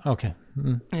liksom. Okej,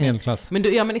 medelklass.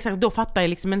 Men exakt, då fattar jag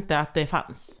liksom inte att det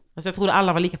fanns. Alltså jag trodde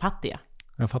alla var lika fattiga.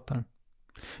 Jag fattar.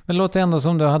 Men låter ändå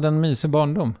som du hade en mysig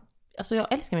barndom. Alltså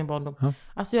jag älskar min barndom. Ja.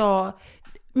 Alltså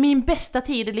min bästa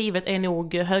tid i livet är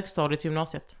nog högstadiet och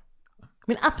gymnasiet.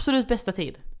 Min absolut bästa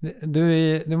tid.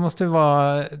 Du måste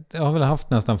vara, jag har väl haft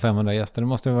nästan 500 gäster. Du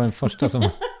måste vara den första som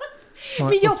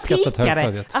men jag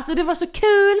pikade. Alltså det var så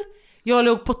kul. Jag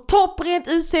låg på topp rent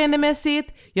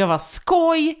utseendemässigt. Jag var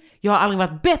skoj. Jag har aldrig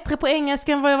varit bättre på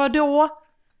engelska än vad jag var då.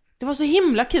 Det var så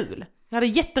himla kul. Jag hade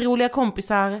jätteroliga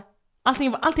kompisar.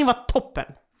 Allting var toppen.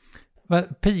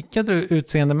 Pikade du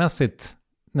utseendemässigt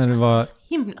när du var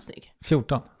himla snygg.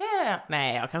 14?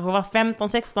 Nej, jag kanske var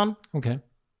 15-16. Okej.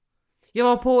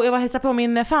 Jag var hälsade på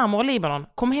min farmor i Libanon.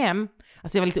 Kom hem.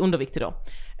 Alltså jag var lite underviktig då.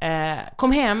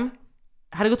 Kom hem.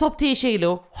 Hade gått upp 10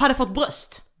 kilo. Och hade fått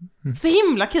bröst. Så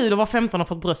himla kul att vara 15 och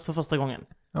fått bröst för första gången.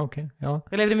 Okej, ja.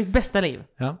 Jag levde mitt bästa liv.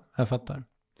 Ja, jag fattar.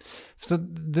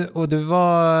 Och du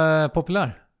var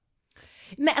populär?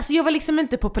 Nej, alltså jag var liksom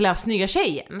inte populär snygga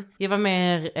tjejen. Jag var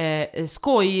mer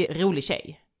skoj, rolig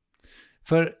tjej.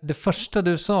 För det första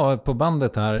du sa på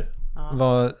bandet här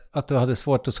var att du hade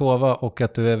svårt att sova och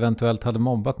att du eventuellt hade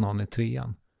mobbat någon i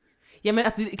 3:an. Ja,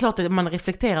 men det är klart att man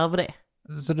reflekterar över det.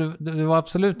 Så du var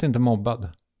absolut inte mobbad?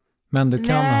 Men du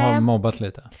kan ha mobbat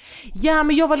lite. Ja,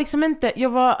 men jag var liksom inte... Jag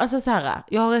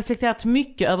har reflekterat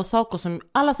mycket över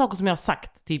alla saker som jag har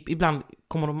sagt. Typ, ibland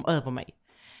kommer de över mig.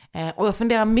 Och jag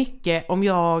funderar mycket om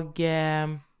jag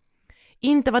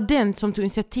inte var den som tog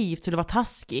initiativ till att vara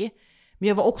taskig. Men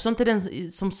jag var också inte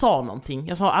den som sa någonting.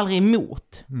 Jag sa aldrig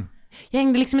emot. Jag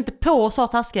hängde liksom inte på och sa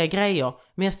taskiga grejer.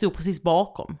 Men jag stod precis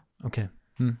bakom. Okej.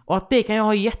 Och att det kan jag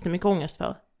ha jättemycket ångest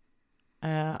för.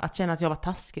 Att känna att jag var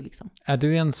taskig liksom. Är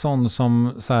du en sån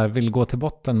som så här, vill gå till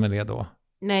botten med det då?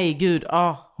 Nej, gud.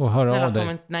 Och höra av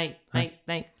dig?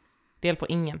 Nej. Det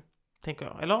hjälper ingen, tänker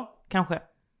jag. Eller? Kanske.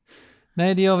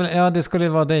 Nej, det gör väl... Ja, det skulle ju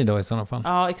vara dig då i sådana fall.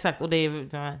 Ja, exakt. Och det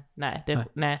är...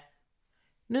 Nej.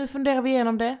 Nu funderar vi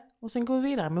igenom det. Och sen går vi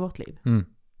vidare med vårt liv.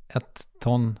 1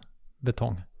 ton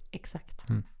betong. Exakt.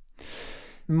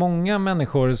 Många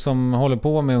människor som håller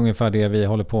på med ungefär det vi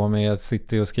håller på med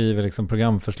sitter och skriver liksom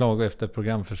programförslag efter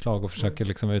programförslag och försöker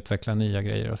liksom utveckla nya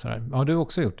grejer och sådär. Har du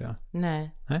också gjort det?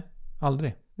 Nej. Nej?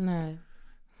 Aldrig? Nej.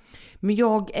 Men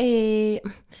jag är...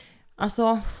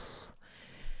 Alltså...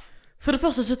 För det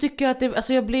första så tycker jag att det...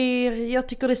 Alltså jag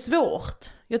tycker det är svårt.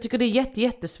 Jag tycker det är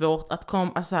jättesvårt att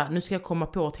nu ska jag komma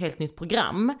på ett helt nytt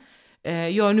program.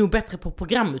 Jag är nog bättre på att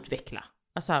programutveckla.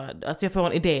 Alltså att jag får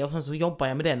en idé och sen så jobbar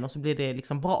jag med den och så blir det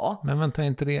liksom bra. Men vänta,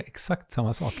 inte det exakt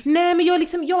samma sak? Nej, men jag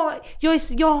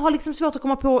har liksom svårt att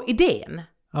komma på idén.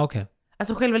 Okej.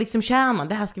 Alltså själva liksom kärnan,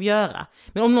 det här ska vi göra.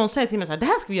 Men om någon säger till mig så här, det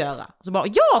här ska vi göra. Så bara,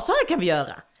 ja, så här kan vi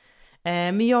göra.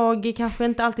 Men jag är kanske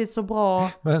inte alltid så bra.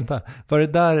 Vänta, var det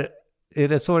där Är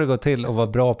det så det går till att vara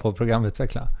bra på att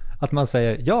programutveckla? Att man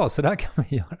säger, ja, så där kan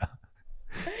vi göra.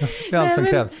 Det är allt som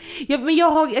krävs. Men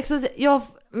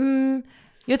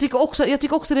jag tycker också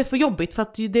det är för jobbigt, för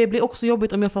att det blir också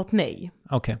jobbigt om jag får ett nej.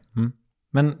 Okej. Mm.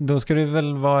 Men då ska det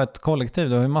väl vara ett kollektiv.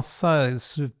 Du har ju massa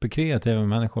superkreativa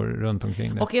människor runt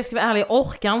omkring det. Och jag ska vara ärlig, jag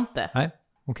orkar inte. Nej,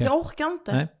 okej. Jag orkar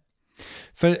inte. Nej.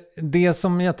 För det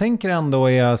som jag tänker ändå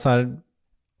är så här,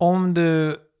 om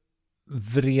du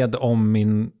vred om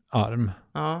min arm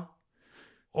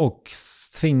och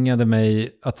tvingade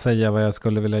mig att säga vad jag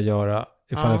skulle vilja göra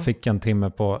ifall jag fick en timme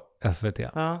på SVT,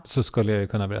 så skulle jag ju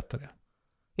kunna berätta det.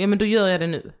 Ja, men då gör jag det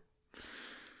nu.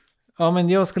 Ja, men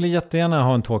jag skulle jättegärna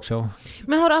ha en talkshow.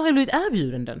 Men har du aldrig blivit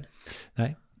erbjuden den?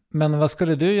 Nej. Men vad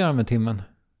skulle du göra med timmen?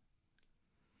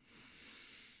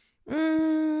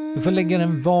 Du får lägga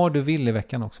den var du vill i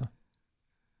veckan också.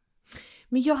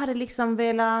 Men jag hade liksom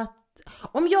velat...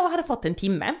 Om jag hade fått en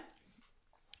timme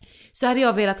så hade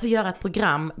jag velat göra ett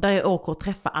program där jag åker och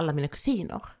träffar alla mina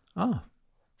kusiner.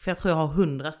 För jag tror jag har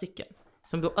 100 stycken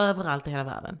som bor överallt i hela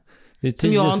världen. Det är 10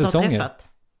 som jag inte säsonger. har träffat.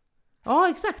 Ja,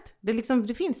 exakt.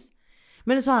 Det finns.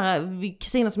 Men det är så här,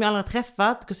 kusiner som jag aldrig har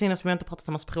träffat, kusiner som jag inte pratar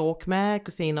samma språk med,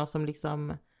 kusiner som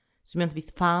liksom som jag inte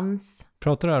visste fanns.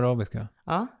 Pratar du arabiska?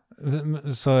 Ja.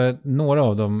 Så några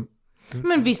av dem...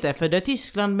 Men vissa är födda i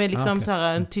Tyskland med liksom så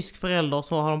här, en tysk förälder,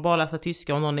 så har de bara läst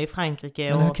tyska, och någon är i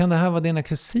Frankrike. Men hur kan det här vara dina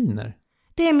kusiner?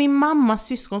 Det är min mammas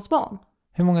syskons barn.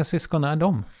 Hur många syskon är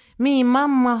de? Min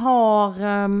mamma har,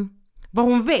 vad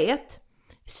hon vet,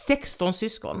 16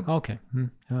 syskon. Okej.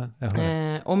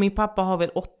 Okay. Och min pappa har väl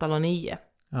 8 eller 9.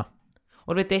 Ja.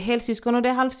 Och det är helsyskon och det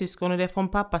är halvsyskon och det är från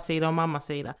pappas sida och mammas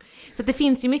sida. Så det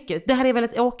finns ju mycket. Det här är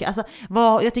väldigt åka. Alltså,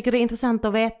 jag tycker det är intressant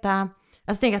att veta.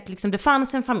 Alltså tänk att liksom, det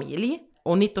fanns en familj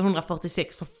och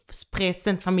 1946 så spreds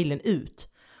den familjen ut.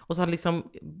 Och så har det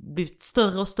liksom blivit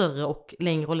större och större och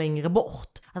längre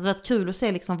bort. Alltså det har varit kul att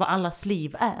se liksom vad allas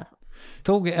liv är.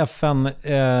 Tog FN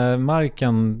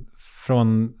marken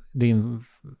från din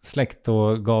släkt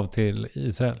och gav till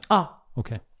Israel? Ja.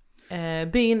 Okej.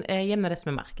 Byn jämnades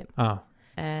med marken.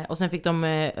 Och sen fick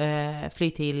de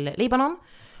fly till Libanon.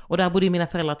 Och där bodde mina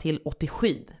föräldrar till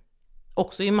 87.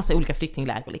 Också i en massa olika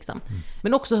flyktingläger liksom.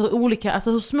 Men också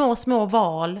hur små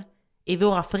val i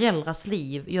våra föräldrars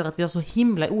liv gör att vi har så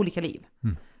himla olika liv.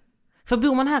 För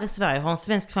bor man här i Sverige och har en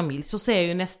svensk familj, så ser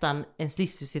ju nästan en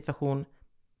livssituation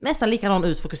nästan likadan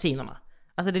ut för kusinerna.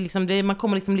 Alltså det är liksom, man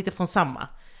kommer liksom lite från samma.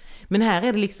 Men här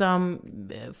är det liksom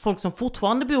folk som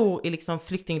fortfarande bor i liksom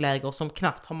flyktingläger som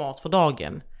knappt har mat för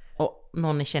dagen. Och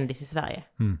någon är kändis i Sverige.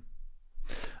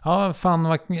 Ja, fan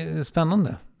vad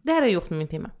spännande. Det här har jag gjort med min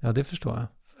timme. Ja, det förstår jag.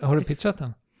 Har du pitchat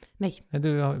den? Nej. Nej,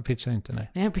 du pitchar inte,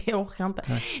 nej. Nej, jag orkar inte.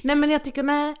 Nej, men jag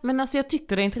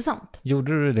tycker det är intressant.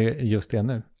 Gjorde du det just det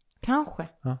nu? Kanske.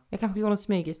 Ja. Jag kanske gjorde en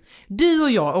smygis. Du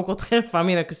och jag åker och träffar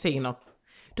mina kusiner.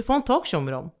 Du får en talkshow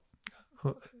med dem.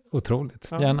 Otroligt.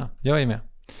 Ja. Gärna. Jag är med.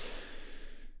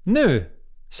 Nu,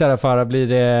 kära Farah, blir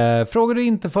det frågor du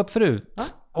inte fått förut. Ja.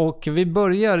 Och vi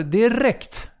börjar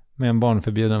direkt med en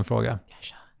barnförbjuden fråga.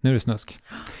 Nu är det snusk.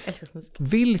 Älskar snusk.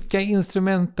 Vilka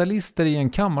instrumentalister i en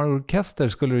kammarorkester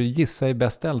skulle du gissa är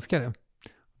bäst älskare?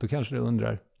 Då kanske du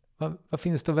undrar, vad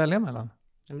finns det att välja mellan?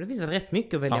 Men det finns väl rätt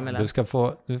mycket att välja mellan.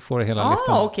 Du får hela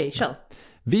listan. Okej, kör.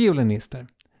 Violinister.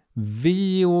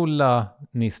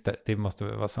 Violanister. Det måste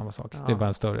vara samma sak. Det är bara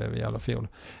en större jävla fiol.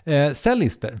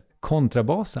 Cellister.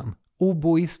 Kontrabasen.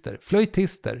 Oboister.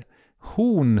 Flöjtister.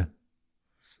 Hornister.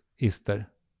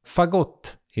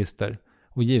 Fagottister.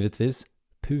 Och givetvis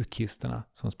pukisterna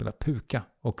som spelar puka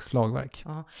och slagverk.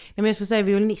 Ja. Men jag skulle säga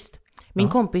violinist. Min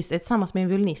kompis är tillsammans med en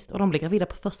violinist och de blir gravida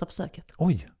på första försöket.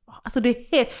 Oj. Alltså det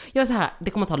är helt... Jag är så här,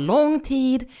 det kommer ta lång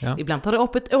tid. Ja. Ibland tar det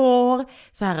upp ett år.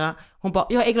 Så här, hon bara,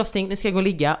 jag har ägglossning, nu ska jag gå och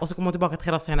ligga. Och så kommer hon tillbaka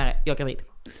 3 dagar senare, jag är gravid.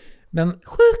 Men,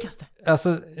 sjukaste.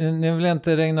 Alltså, nu vill jag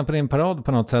inte regna på din parad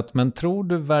på något sätt. Men tror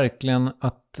du verkligen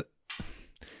att...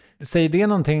 Säger det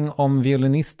någonting om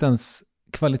violinistens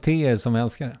kvaliteter som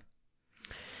älskare?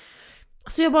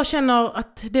 Så jag bara känner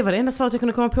att det var det enda svaret jag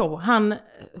kunde komma på. Han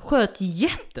sköt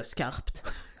jätteskarpt.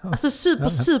 Alltså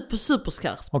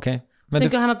superskarpt. Okej. Men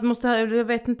tänker han att måste, jag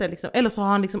vet inte liksom. Eller så har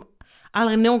han liksom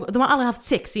de har aldrig haft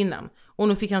sex innan. Och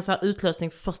nu fick han så här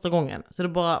utlösning för första gången. Så det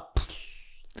bara...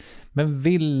 Men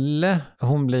ville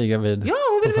hon bli gravid? Ja,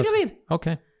 hon ville bli gravid.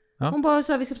 Okej. Ja. Hon bara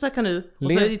så här, vi ska försöka nu.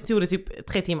 Och så tog det typ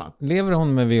 3 timmar. Lever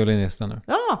hon med violinisten nu?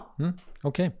 Ja.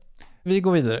 Okej. Vi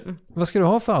går vidare. Vad ska du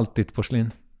ha för allt ditt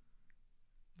porslin?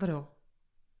 Vadå?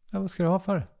 Ja, vad ska du ha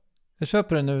för? Jag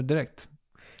köper det nu direkt.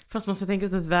 Först måste jag tänka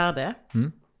ut ett värde.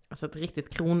 Alltså ett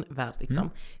riktigt kronvärde liksom.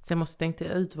 Sen måste jag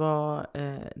tänka ut vad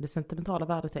det sentimentala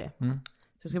värdet är. Så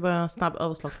jag ska börja en snabb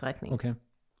överslagsräkning. Okej.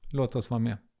 låt oss vara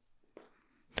med.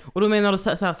 Och då menar du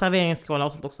serveringsskålar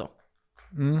och sånt också?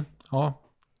 Ja.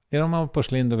 Är de av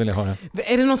porslin, då vill jag ha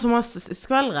det. Är det någon som har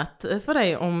skvallrat för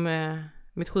dig om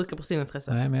mitt sjuka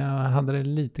porsinintresse? Nej, men jag hade det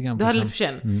lite grann på Du hade lite på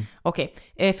känn? Okej,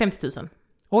 50 000.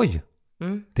 Oj!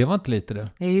 Det var inte lite, du.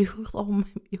 Jag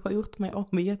har gjort mig av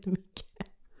med jättemycket.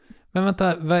 Men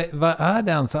vänta, vad är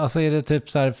det ens? Alltså är det typ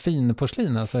så här fin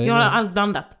porslin? Alltså, jag har allt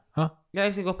blandat. Ja. Jag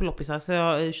älskar att gå på loppisar, så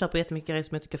jag köper jättemycket grejer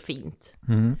som jag tycker är fint.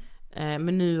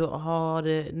 Men nu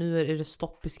är det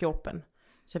stopp i skåpen.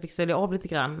 Så jag fick sälja av lite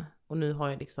grann. Och nu har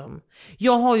jag liksom...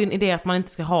 Jag har ju en idé att man inte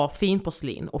ska ha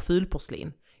finporslin och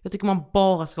fulporslin. Jag tycker man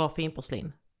bara ska ha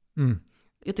finporslin.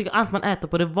 Jag tycker allt man äter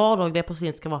på det vardagliga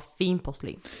porslin ska vara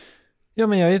finporslin. Ja,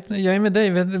 men jag är med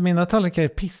dig. Mina tallrikar är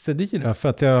pissedyra för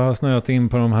att jag har snöat in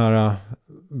på de här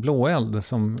blåeld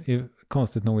som är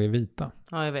konstigt nog är vita.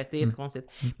 Ja, jag vet. Det är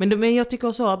jättekonstigt. Men jag tycker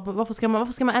också, varför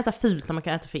ska man äta fult när man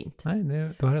kan äta fint? Nej,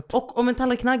 du har rätt. Och om en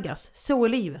tallrik knaggas, så är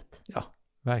livet. Ja,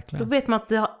 verkligen. Då vet man att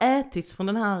det har ätits från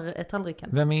den här tallriken.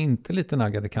 Vem är inte lite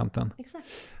naggad i kanten? Exakt.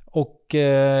 Och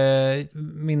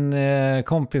min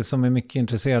kompis som är mycket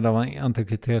intresserad av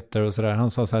antikviteter och sådär,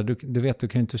 han sa så här, du vet, du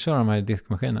kan ju inte köra de här i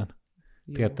diskmaskinen.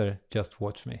 Peter, just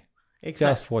watch me. Exakt.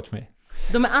 Just watch me.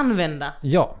 De är använda.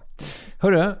 Ja.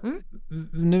 Hörru,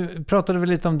 nu pratade vi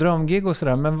lite om drömgig och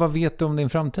sådär, men vad vet du om din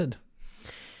framtid?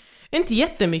 Inte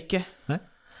jättemycket. Nej.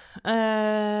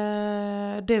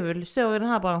 Det är väl så i den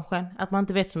här branschen, att man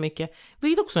inte vet så mycket.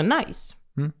 Vilket också är nice.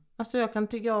 Alltså jag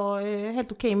är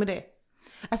helt okej med det.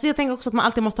 Alltså jag tänker också att man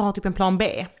alltid måste ha typ en plan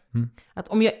B. Att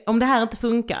om det här inte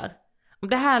funkar, om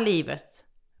det här livet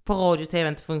på radio och tv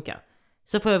inte funkar,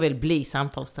 så får jag väl bli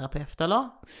samtalsterapeut, eller?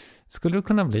 Skulle du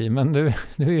kunna bli, men du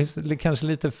är kanske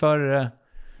lite för...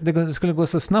 Det skulle gå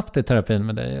så snabbt i terapin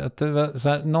med dig. Att så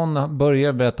här, någon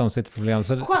börjar berätta om sitt problem.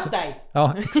 Skärp dig!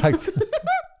 Ja, exakt.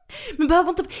 Men behöver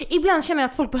inte... Ibland känner jag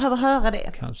att folk behöver höra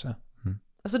det. Kanske.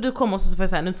 Alltså du kommer och så får jag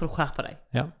säga, nu får du skärpa dig.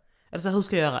 Ja. Eller så här, hur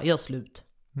ska jag göra? Gör slut.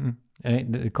 Nej,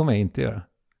 det kommer jag inte göra.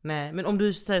 Nej, men om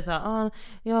du säger så här,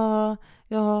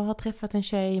 jag har träffat en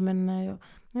tjej, men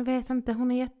jag vet inte,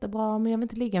 hon är jättebra, men jag vill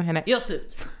inte ligga med henne. Gör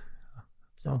slut!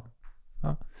 Så.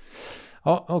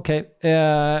 Ja, okej.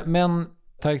 Men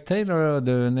Tarek Taylor och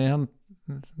du,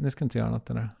 ni ska inte göra något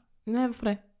eller? Nej, varför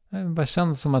det? Det bara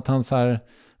känns som att han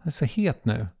är så het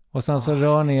nu. Och sen så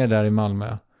rör ni er där i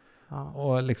Malmö. Ja.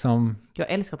 Och liksom...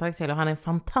 Jag älskar Tarek Taylor, han är en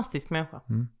fantastisk människa.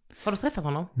 Har du träffat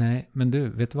honom? Nej, men du,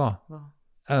 vet du vad?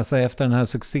 Alltså efter den här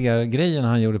succégrejen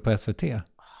han gjorde på SVT.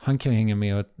 Han kan ju hänga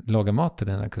med och laga mat till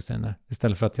dina kusiner.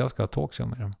 Istället för att jag ska ha talkshow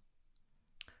med dem.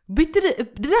 Det är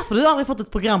därför du aldrig fått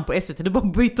ett program på SVT. Du bara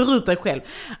byter ut dig själv.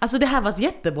 Alltså det här var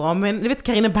jättebra. Men du vet,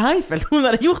 Carina Bergfeldt, hon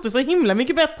hade gjort det så himla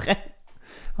mycket bättre.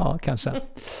 Ja, kanske.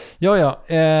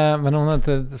 Men hon har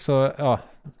inte så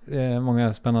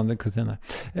många spännande kusiner.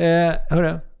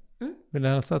 Hörru, vill du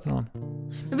hälsa till någon?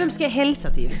 Men vem ska jag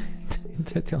hälsa till?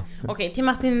 Inte vet jag. Okej, till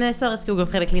Martin Söreskog och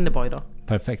Fredrik Lindeborg då.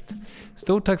 Perfekt.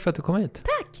 Stort tack för att du kom hit.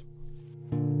 Tack!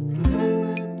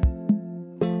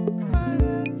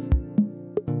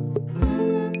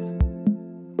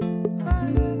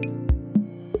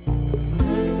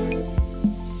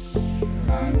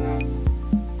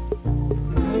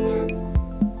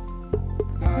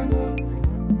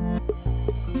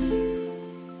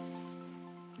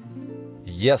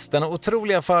 Yes, den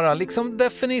otroliga Farah, liksom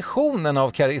definitionen av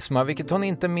karisma, vilket hon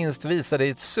inte minst visade i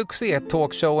ett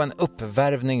succé-talkshowen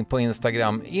Uppvärvning på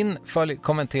Instagram. Följ,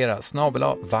 kommentera,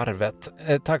 /varvet.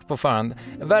 Tack på förhand.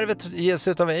 Värvet ges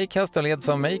ut av Acast och leds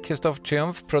av mig, Kristoffer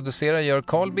Triumf. Producerar gör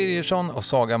Carl Birgersson och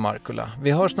Saga Markula.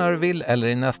 Vi hörs när du vill eller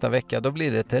i nästa vecka. Då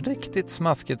blir det ett riktigt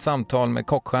smaskigt samtal med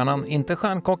kockstjärnan, inte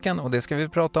stjärnkocken, och det ska vi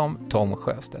prata om, Tom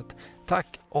Sjöstedt.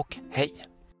 Tack och hej!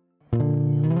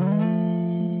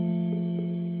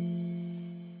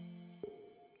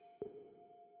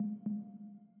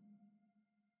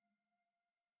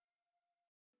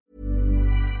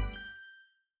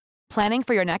 Planning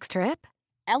for your next trip?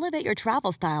 Elevate your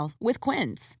travel style with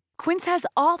Quince. Quince has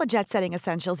all the jet-setting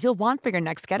essentials you'll want for your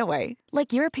next getaway,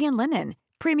 like European linen,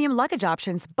 premium luggage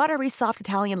options, buttery soft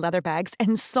Italian leather bags,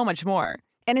 and so much more.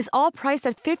 And is all priced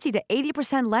at 50 to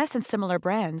 80% less than similar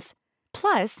brands.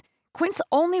 Plus, Quince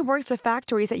only works with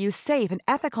factories that use safe and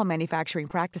ethical manufacturing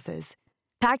practices.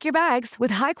 Pack your bags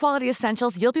with high-quality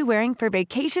essentials you'll be wearing for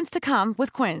vacations to come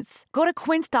with Quince. Go to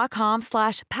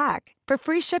quince.com/pack for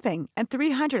free shipping and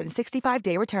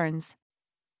 365-day returns.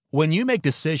 When you make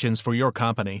decisions for your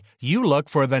company, you look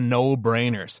for the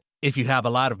no-brainers. If you have a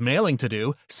lot of mailing to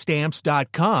do,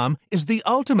 Stamps.com is the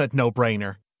ultimate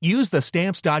no-brainer. Use the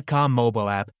Stamps.com mobile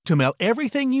app to mail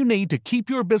everything you need to keep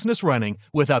your business running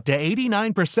with up to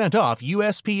 89% off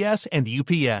USPS and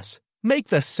UPS. Make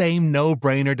the same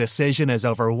no-brainer decision as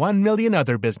over 1 million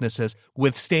other businesses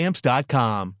with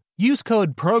Stamps.com. Use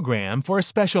code PROGRAM for a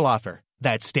special offer.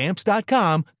 That's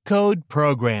Stamps.com, code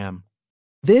PROGRAM.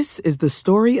 This is the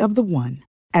story of the one.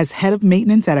 As head of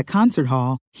maintenance at a concert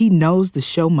hall, he knows the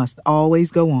show must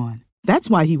always go on. That's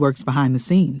why he works behind the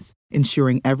scenes,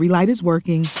 ensuring every light is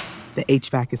working, the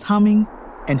HVAC is humming,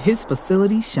 and his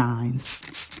facility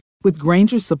shines. With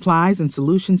Grainger's supplies and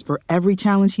solutions for every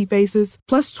challenge he faces,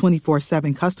 plus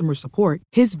 24/7 customer support,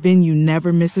 his venue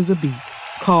never misses a beat.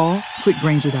 Call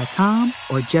quickgrainger.com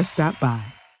or just stop by.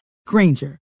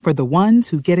 Grainger, for the ones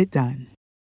who get it done.